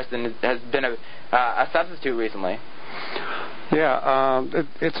Parkhurst and has been a substitute recently. Yeah,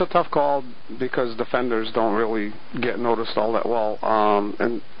 it's a tough call because defenders don't really get noticed all that well,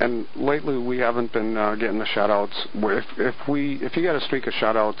 and lately we haven't been getting the shutouts. If you get a streak of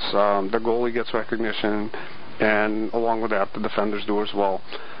shutouts, the goalie gets recognition, and along with that, the defenders do as well.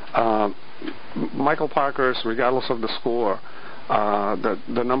 Michael Parkhurst, regardless of the score,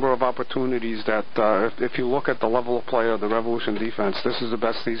 the number of opportunities that if you look at the level of play of the Revolution defense, this is the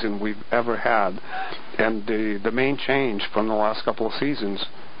best season we've ever had. And the main change from the last couple of seasons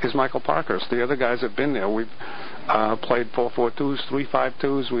is Michael Parkhurst. The other guys have been there. We've played 4-4-2s,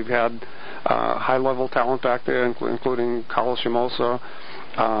 3-5-2s. We've had high-level talent back there, including Carlos Shimosa,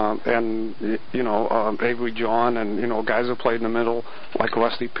 and Avery John, and guys who played in the middle like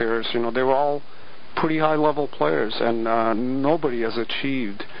Rusty Pierce. They were all pretty high-level players, and nobody has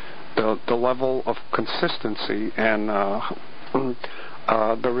achieved the level of consistency and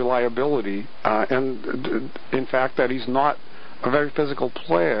the reliability, and in fact that he's not a very physical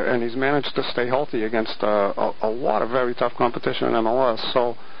player, and he's managed to stay healthy against a lot of very tough competition in MLS.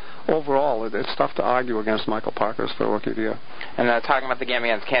 So overall, it's tough to argue against Michael Parkhurst for Rookie of the Year. And talking about the game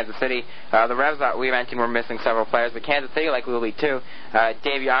against Kansas City, the Revs that we mentioned were missing several players, but Kansas City likely will be too.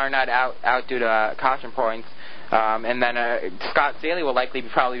 Davey Arnott out due to caution points. And then Scott Staley will likely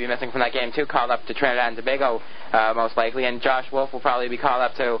probably be missing from that game too, called up to Trinidad and Tobago most likely, and Josh Wolf will probably be called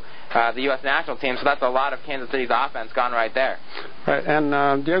up to the U.S. national team, so that's a lot of Kansas City's offense gone right there. Right,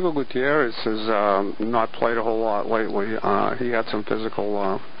 and Diego Gutierrez has not played a whole lot lately. He had some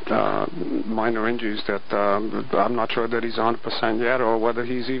physical minor injuries that I'm not sure that he's 100% yet, or whether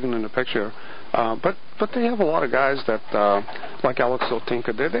he's even in the picture. But they have a lot of guys that, like Alex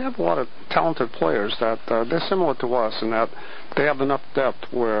Otinka, they have a lot of talented players that they're similar to us in that they have enough depth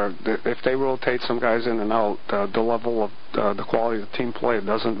where if they rotate some guys in and out, the level of the quality of the team play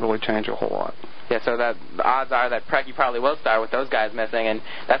doesn't really change a whole lot. Yeah, so that the odds are that Preki probably will start with those guys missing, and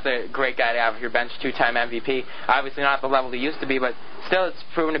that's a great guy to have if your bench, 2-time MVP. Obviously not at the level he used to be, but still it's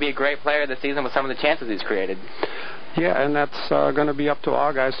proven to be a great player this season with some of the chances he's created. Yeah, and that's going to be up to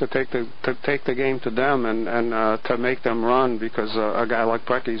our guys to take the game to them and to make them run, because a guy like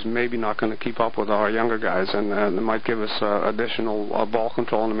Preki's maybe not going to keep up with our younger guys, and it might give us additional ball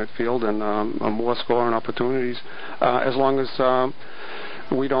control in the midfield and more scoring opportunities as long as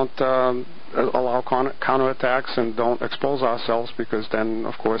we don't allow counterattacks and don't expose ourselves, because then,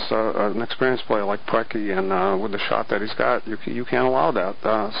 of course, an experienced player like Preki and with the shot that he's got, you can't allow that.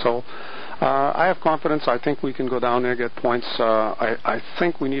 So I have confidence. I think we can go down there and get points. I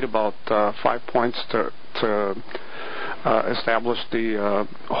think we need about 5 points to establish the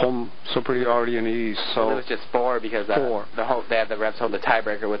home superiority in the East. So it was just 4 because the Revs hold the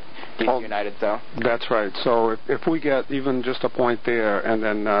tiebreaker with DC United. So that's right. So if we get even just a point there and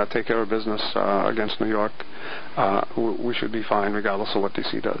then take care of business against New York, we should be fine regardless of what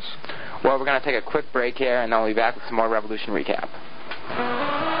DC does. Well, we're going to take a quick break here, and then we'll be back with some more Revolution recap.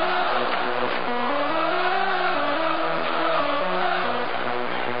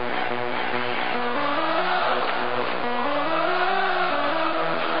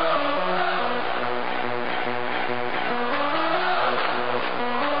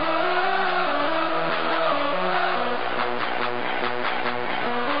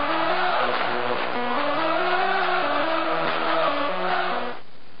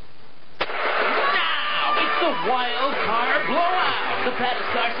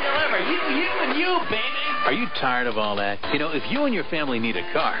 Are you tired of all that? You know, if you and your family need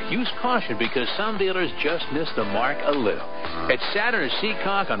a car, use caution because some dealers just miss the mark a little. At Saturn of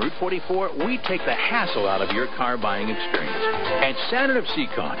Seekonk on Route 44, we take the hassle out of your car buying experience. At Saturn of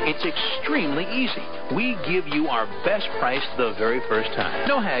Seekonk, it's extremely easy. we give you our best price the very first time.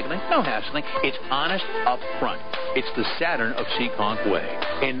 No haggling, no hassling. It's honest up front. It's the Saturn of Seekonk way.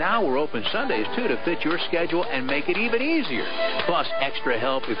 And now we're open Sundays, too, to fit your schedule and make it even easier. Plus, extra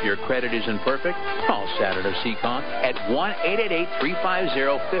help if your credit isn't perfect. Call Saturn of Seekonk at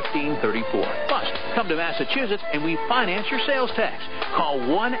 1-888-350-1534. Plus, come to Massachusetts and we finance your sales tax. Call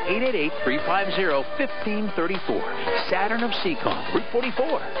 1-888-350-1534. Saturn of Seekonk, Route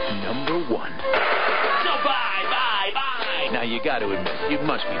 44, number 1. So bye. Now, you got to admit, you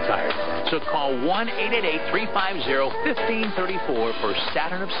must be tired. So call 1-888-350-1534 for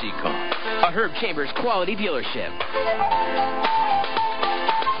Saturn of Seekonk. A Herb Chambers quality dealership.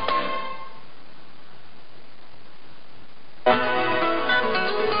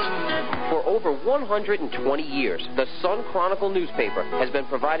 For over 120 years, the Sun Chronicle newspaper has been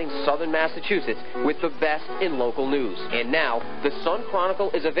providing Southern Massachusetts with the best in local news. And now, the Sun Chronicle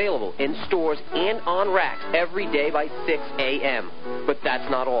is available in stores and on racks every day by 6 a.m. But that's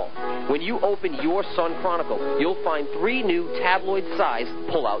not all. When you open your Sun Chronicle, you'll find 3 new tabloid-sized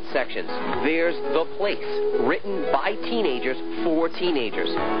pull-out sections. There's The Place, written by teenagers for teenagers.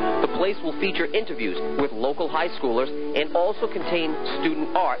 The Place will feature interviews with local high schoolers and also contain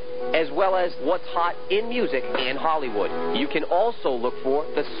student art, as well as what's hot in music and Hollywood. You can also look for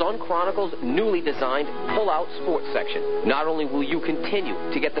the Sun Chronicle's newly designed pull-out sports section. Not only will you continue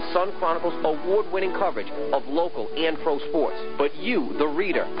to get the Sun Chronicle's award-winning coverage of local and pro sports, but you, the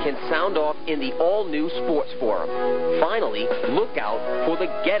reader, can sound off in the all-new sports forum. Finally, look out for the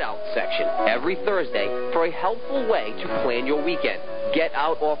Get Out section every Thursday for a helpful way to plan your weekend. Get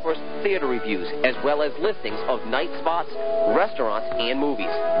Out offers theater reviews as well as listings of night spots, restaurants, and movies.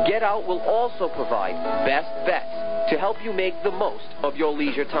 Get Out will also provide best bets to help you make the most of your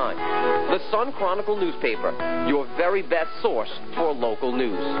leisure time. The Sun Chronicle newspaper, your very best source for local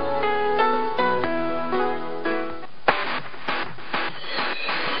news.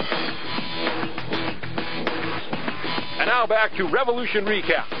 And now back to Revolution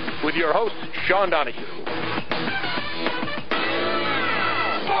Recap with your host, Sean Donahue.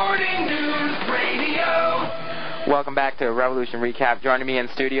 Sporting News Radio. Welcome back to Revolution Recap. Joining me in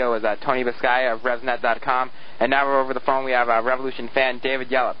studio is Tony Biscaia of RevsNet.com. And now we're over the phone. We have Revolution fan David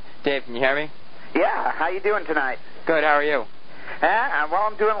Yellop. Dave, can you hear me? Yeah, how you doing tonight? Good, how are you? Well,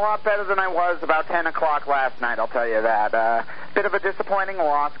 I'm doing a lot better than I was about 10 o'clock last night, I'll tell you that. Bit of a disappointing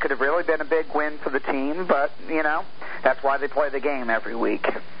loss. Could have really been a big win for the team, but, you know, that's why they play the game every week.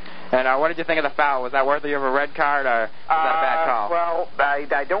 And what did you think of the foul? Was that worthy of a red card, or was that a bad call? Well, I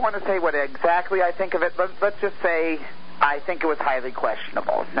don't want to say what exactly I think of it, but let's just say I think it was highly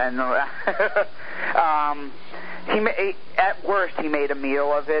questionable. And at worst, he made a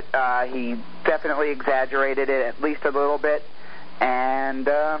meal of it. He definitely exaggerated it at least a little bit. And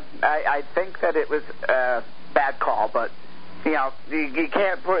I think that it was a bad call, but, you know, you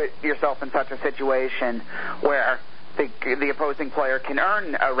can't put yourself in such a situation where the opposing player can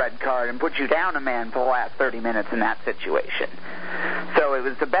earn a red card and put you down a man for the last 30 minutes in that situation. So it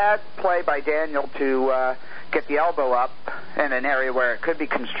was a bad play by Daniel to get the elbow up in an area where it could be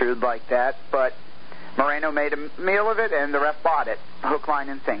construed like that, but Moreno made a meal of it, and the ref bought it, hook, line,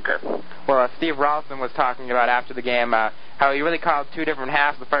 and sinker. Well, Steve Ralston was talking about after the game how he really called 2 different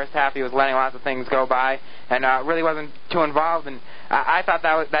halves. The first half he was letting lots of things go by and really wasn't too involved. And I thought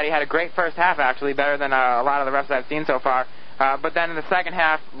that he had a great first half, actually, better than a lot of the refs I've seen so far. But then in the second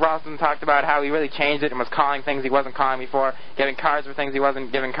half, Ralston talked about how he really changed it and was calling things he wasn't calling before, giving cards for things he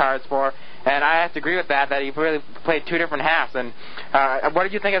wasn't giving cards for. And I have to agree with that he really played 2 different halves. And what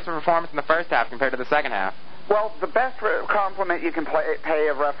did you think of his performance in the first half compared to the second half? Well, the best compliment you can pay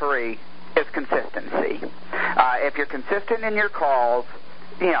a referee is consistency. If you're consistent in your calls,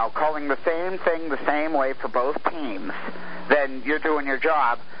 you know, calling the same thing the same way for both teams, then you're doing your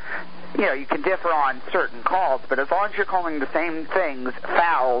job. You know, you can differ on certain calls, but as long as you're calling the same things,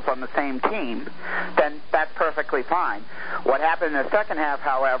 fouls on the same team, then that's perfectly fine. What happened in the second half,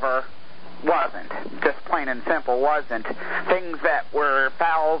 however, wasn't. Just plain and simple wasn't. Things that were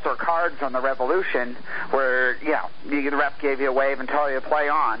fouls or cards on the Revolution were, you know, the ref gave you a wave and told you to play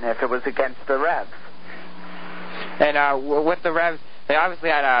on if it was against the Revs. And with the Revs, they obviously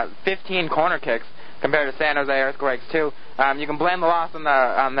had 15 corner kicks compared to San Jose Earthquakes too. You can blame the loss on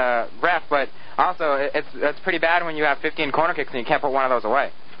the ref, but also it's pretty bad when you have 15 corner kicks and you can't put one of those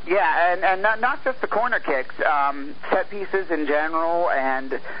away. Yeah, and not just the corner kicks, set pieces in general,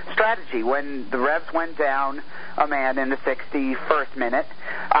 and strategy. When the Revs went down a man in the 61st minute,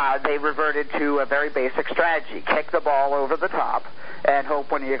 they reverted to a very basic strategy: kick the ball over the top and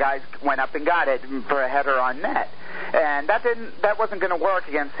hope one of your guys went up and got it for a header on net. And that wasn't going to work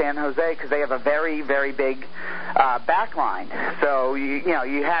against San Jose because they have a very, very big back line. So,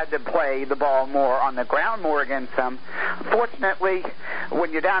 you had to play the ball more on the ground more against them. Fortunately,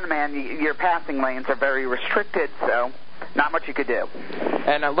 when you're down a man, your passing lanes are very restricted, so not much you could do.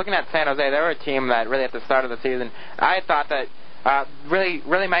 And looking at San Jose, they were a team that really at the start of the season, I thought that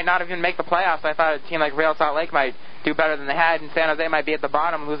really might not even make the playoffs. I thought a team like Real Salt Lake might do better than they had, and San Jose might be at the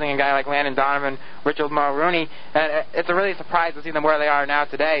bottom, losing a guy like Landon Donovan, Richard Mulrooney. And it's a really surprise to see them where they are now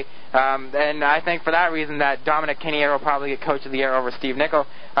today. And I think for that reason that Dominic Kinnear will probably get Coach of the Year over Steve Nickel.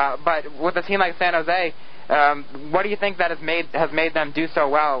 But with a team like San Jose, what do you think that has made them do so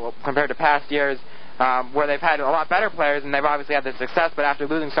well compared to past years where they've had a lot better players and they've obviously had the success, but after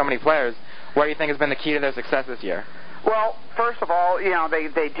losing so many players, what do you think has been the key to their success this year? Well, first of all,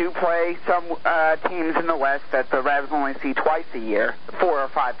 they do play some teams in the West that the Revs only see twice a year, 4 or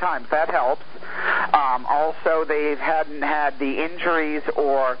 5 times. That helps. Also, they hadn't had the injuries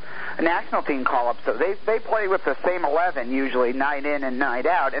or national team call-ups, so they play with the same 11 usually, night in and night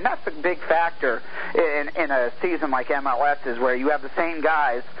out, and that's a big factor in a season like MLS's where you have the same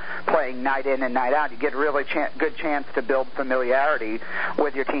guys playing night in and night out. You get a really good chance to build familiarity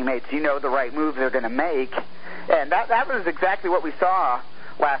with your teammates. You know the right moves they're going to make. And that was exactly what we saw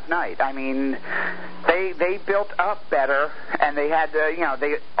last night. I mean, they built up better, and they had to,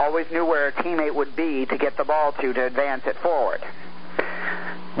 they always knew where a teammate would be to get the ball to advance it forward.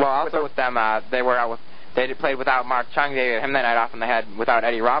 Well, also with them, they played without Mark Chung. They had him that night off, and they had without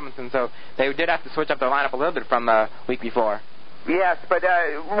Eddie Robinson, so they did have to switch up their lineup a little bit from the week before. Yes, but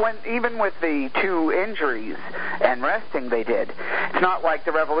even with the 2 injuries and resting they did, it's not like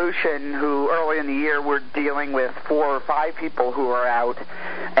the Revolution, who early in the year were dealing with 4 or 5 people who are out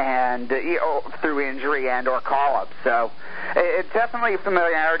and through injury and or call-ups. So it's definitely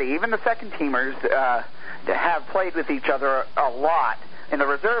familiarity. Even the second-teamers have played with each other a lot in the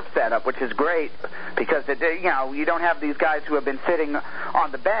reserve setup, which is great because you don't have these guys who have been sitting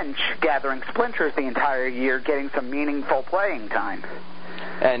on the bench gathering splinters the entire year getting some meaningful playing time.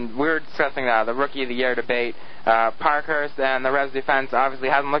 And we're discussing the Rookie of the Year debate. Parkhurst and the Revs defense obviously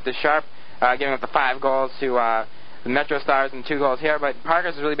hasn't looked as sharp, giving up the 5 goals to the Metro Stars and 2 goals here, but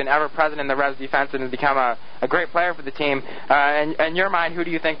Parkhurst has really been ever-present in the Revs defense and has become a great player for the team. In your mind, who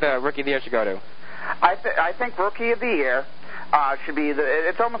do you think the Rookie of the Year should go to? I think Rookie of the Year should be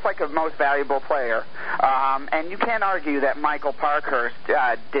it's almost like a most valuable player. And you can't argue that Michael Parkhurst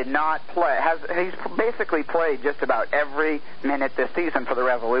did not play. He's basically played just about every minute this season for the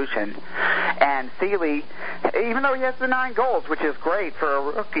Revolution. And Seeley, even though he has the 9 goals, which is great for a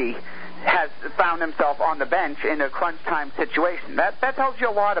rookie, has found himself on the bench in a crunch time situation. That tells you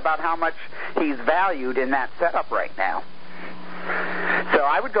a lot about how much he's valued in that setup right now. So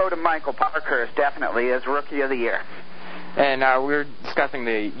I would go to Michael Parkhurst definitely as Rookie of the Year. And we were discussing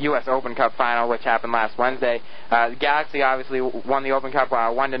the U.S. Open Cup final, which happened last Wednesday. The Galaxy obviously won the Open Cup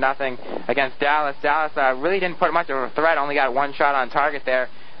 1-0 against Dallas. Dallas really didn't put much of a threat, only got 1 shot on target there.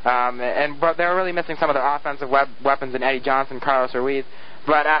 But they were really missing some of their offensive weapons in Eddie Johnson, Carlos Ruiz.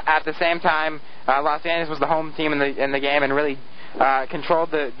 But at the same time, Los Angeles was the home team in the game and really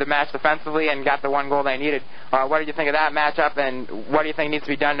controlled the match defensively and got the 1 goal they needed. What did you think of that matchup, and what do you think needs to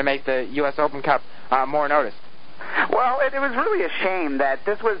be done to make the U.S. Open Cup more noticed? Well, it was really a shame that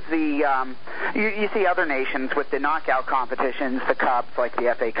this was the, you see other nations with the knockout competitions, the cups, like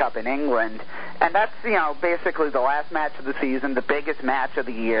the FA Cup in England, and that's, basically the last match of the season, the biggest match of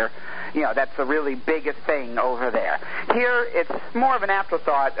the year. That's the really biggest thing over there. Here, it's more of an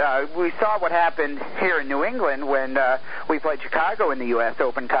afterthought. We saw what happened here in New England when we played Chicago in the U.S.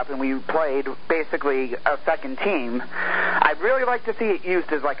 Open Cup, and we played basically a second team. I'd really like to see it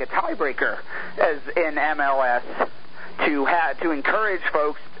used as like a tiebreaker, as in MLS, to encourage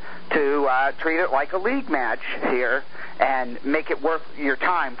folks to treat it like a league match here and make it worth your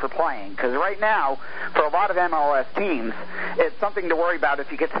time for playing. Because right now, for a lot of MLS teams, it's something to worry about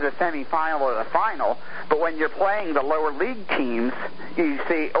if you get to the semifinal or the final. But when you're playing the lower league teams, you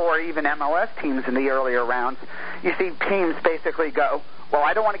see, or even MLS teams in the earlier rounds, you see teams basically go, well,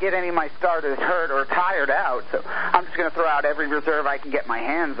 I don't want to get any of my starters hurt or tired out, so I'm just going to throw out every reserve I can get my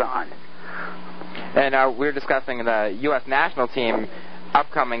hands on. And we're discussing the U.S. national team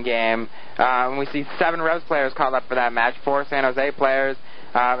upcoming game. We see 7 Revs players called up for that match, 4 San Jose players,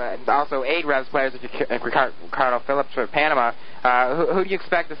 also 8 Revs players if you Ricardo Phillips for Panama. Who do you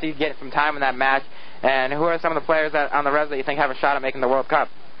expect to see get some time in that match, and who are some of the players on the Revs that you think have a shot at making the World Cup?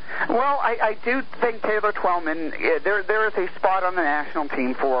 Well, I do think Taylor Twellman, there is a spot on the national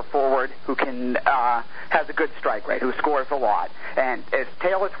team for a forward who can has a good strike rate, who scores a lot. And if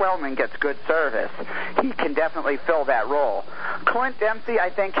Taylor Twellman gets good service, he can definitely fill that role. Clint Dempsey, I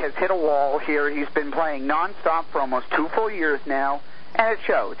think, has hit a wall here. He's been playing nonstop for almost 2 full years now, and it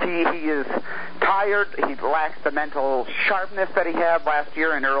shows. He is tired. He lacks the mental sharpness that he had last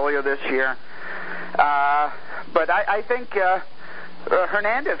year and earlier this year. But I think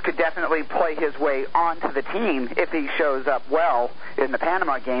Hernandez could definitely play his way onto the team if he shows up well in the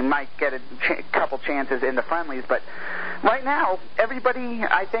Panama game. Might get a couple chances in the friendlies, but right now everybody,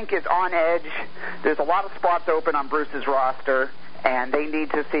 I think, is on edge. There's a lot of spots open on Bruce's roster, and they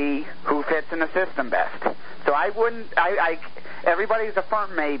need to see who fits in the system best. So everybody's a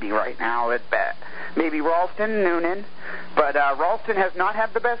firm maybe right now at best. Maybe Ralston, Noonan, but Ralston has not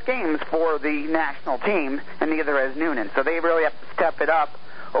had the best games for the national team, and neither has Noonan. So they really have to step it up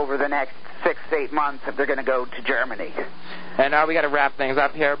over the next 6 to 8 months if they're going to go to Germany. And we got to wrap things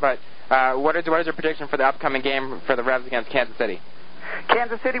up here, but what is your prediction for the upcoming game for the Revs against Kansas City?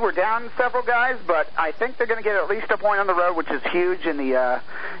 Kansas City, we're down several guys, but I think they're going to get at least a point on the road, which is huge in the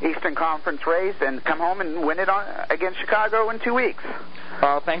Eastern Conference race, and come home and win it against Chicago in 2 weeks.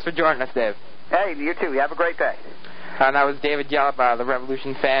 Well, thanks for joining us, Dave. Hey, you too. You have a great day. And that was David Yelp, the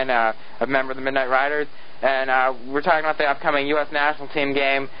Revolution fan, a member of the Midnight Riders. And we're talking about the upcoming U.S. national team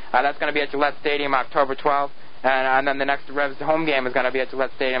game. That's going to be at Gillette Stadium October 12th. And then the next Revs home game is going to be at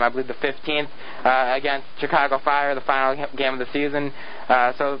Gillette Stadium, I believe, the 15th, against Chicago Fire, the final game of the season.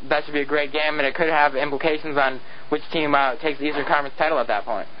 So that should be a great game, and it could have implications on which team takes the Eastern Conference title at that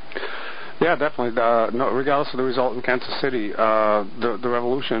point. Yeah, definitely. Regardless of the result in Kansas City, the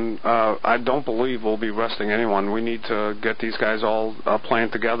Revolution, I don't believe will be resting anyone. We need to get these guys all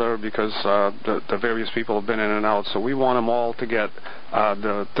playing together because the various people have been in and out. So we want them all to get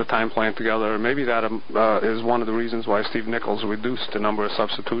the time playing together. Maybe that is one of the reasons why Steve Nichols reduced the number of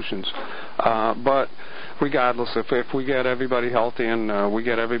substitutions. But regardless, if we get everybody healthy and we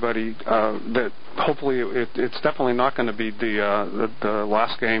get everybody, that hopefully it's definitely not going to be the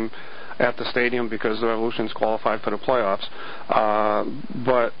last game at the stadium because the Revolution's qualified for the playoffs.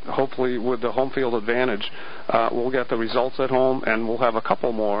 But hopefully with the home field advantage, we'll get the results at home, and we'll have a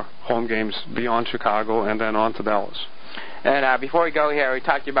couple more home games beyond Chicago and then on to Dallas. And before we go here, we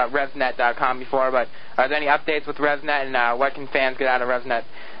talked to you about RevsNet.com before, but are there any updates with RevsNet, and what can fans get out of RevsNet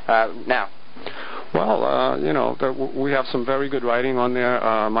now? Well, we have some very good writing on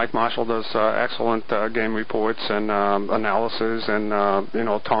there. Mike Marshall does excellent game reports and analysis, and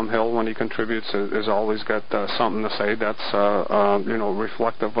Tom Hill, when he contributes, is always got something to say that's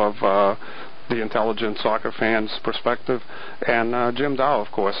reflective of the intelligent soccer fans' perspective. And Jim Dow,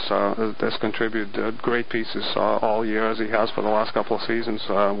 of course, has contributed great pieces all year, as he has for the last couple of seasons.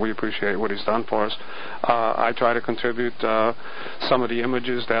 We appreciate what he's done for us. I try to contribute some of the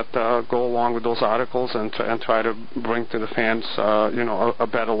images that go along with those articles and try to bring to the fans, a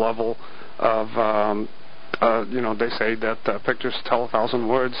better level of they say that pictures tell 1,000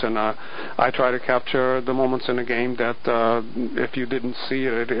 words, and I try to capture the moments in a game that if you didn't see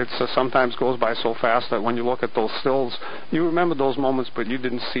it, it sometimes goes by so fast that when you look at those stills, you remember those moments, but you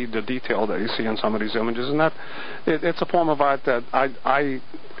didn't see the detail that you see in some of these images, and that it's a form of art that I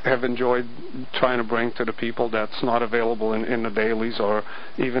have enjoyed trying to bring to the people that's not available in the dailies or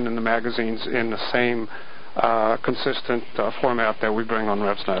even in the magazines in the same consistent format that we bring on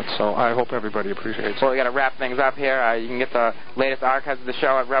RevsNet. So I hope everybody appreciates it. Well, we got to wrap things up here. You can get the latest archives of the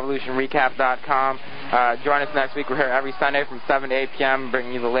show at revolutionrecap.com. Join us next week. We're here every Sunday from 7 to 8 p.m.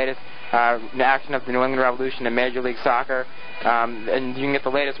 bringing you the latest action of the New England Revolution and Major League Soccer. And you can get the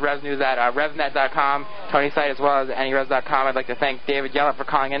latest Revs news at RevsNet.com, Tony's site, as well as AnyRevs.com. I'd like to thank David Yellett for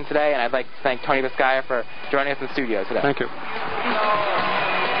calling in today, and I'd like to thank Tony Biscaia for joining us in the studio today. Thank you.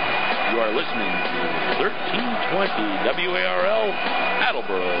 You are listening to 1320 WARL,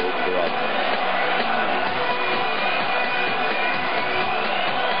 Attleboro, Brother.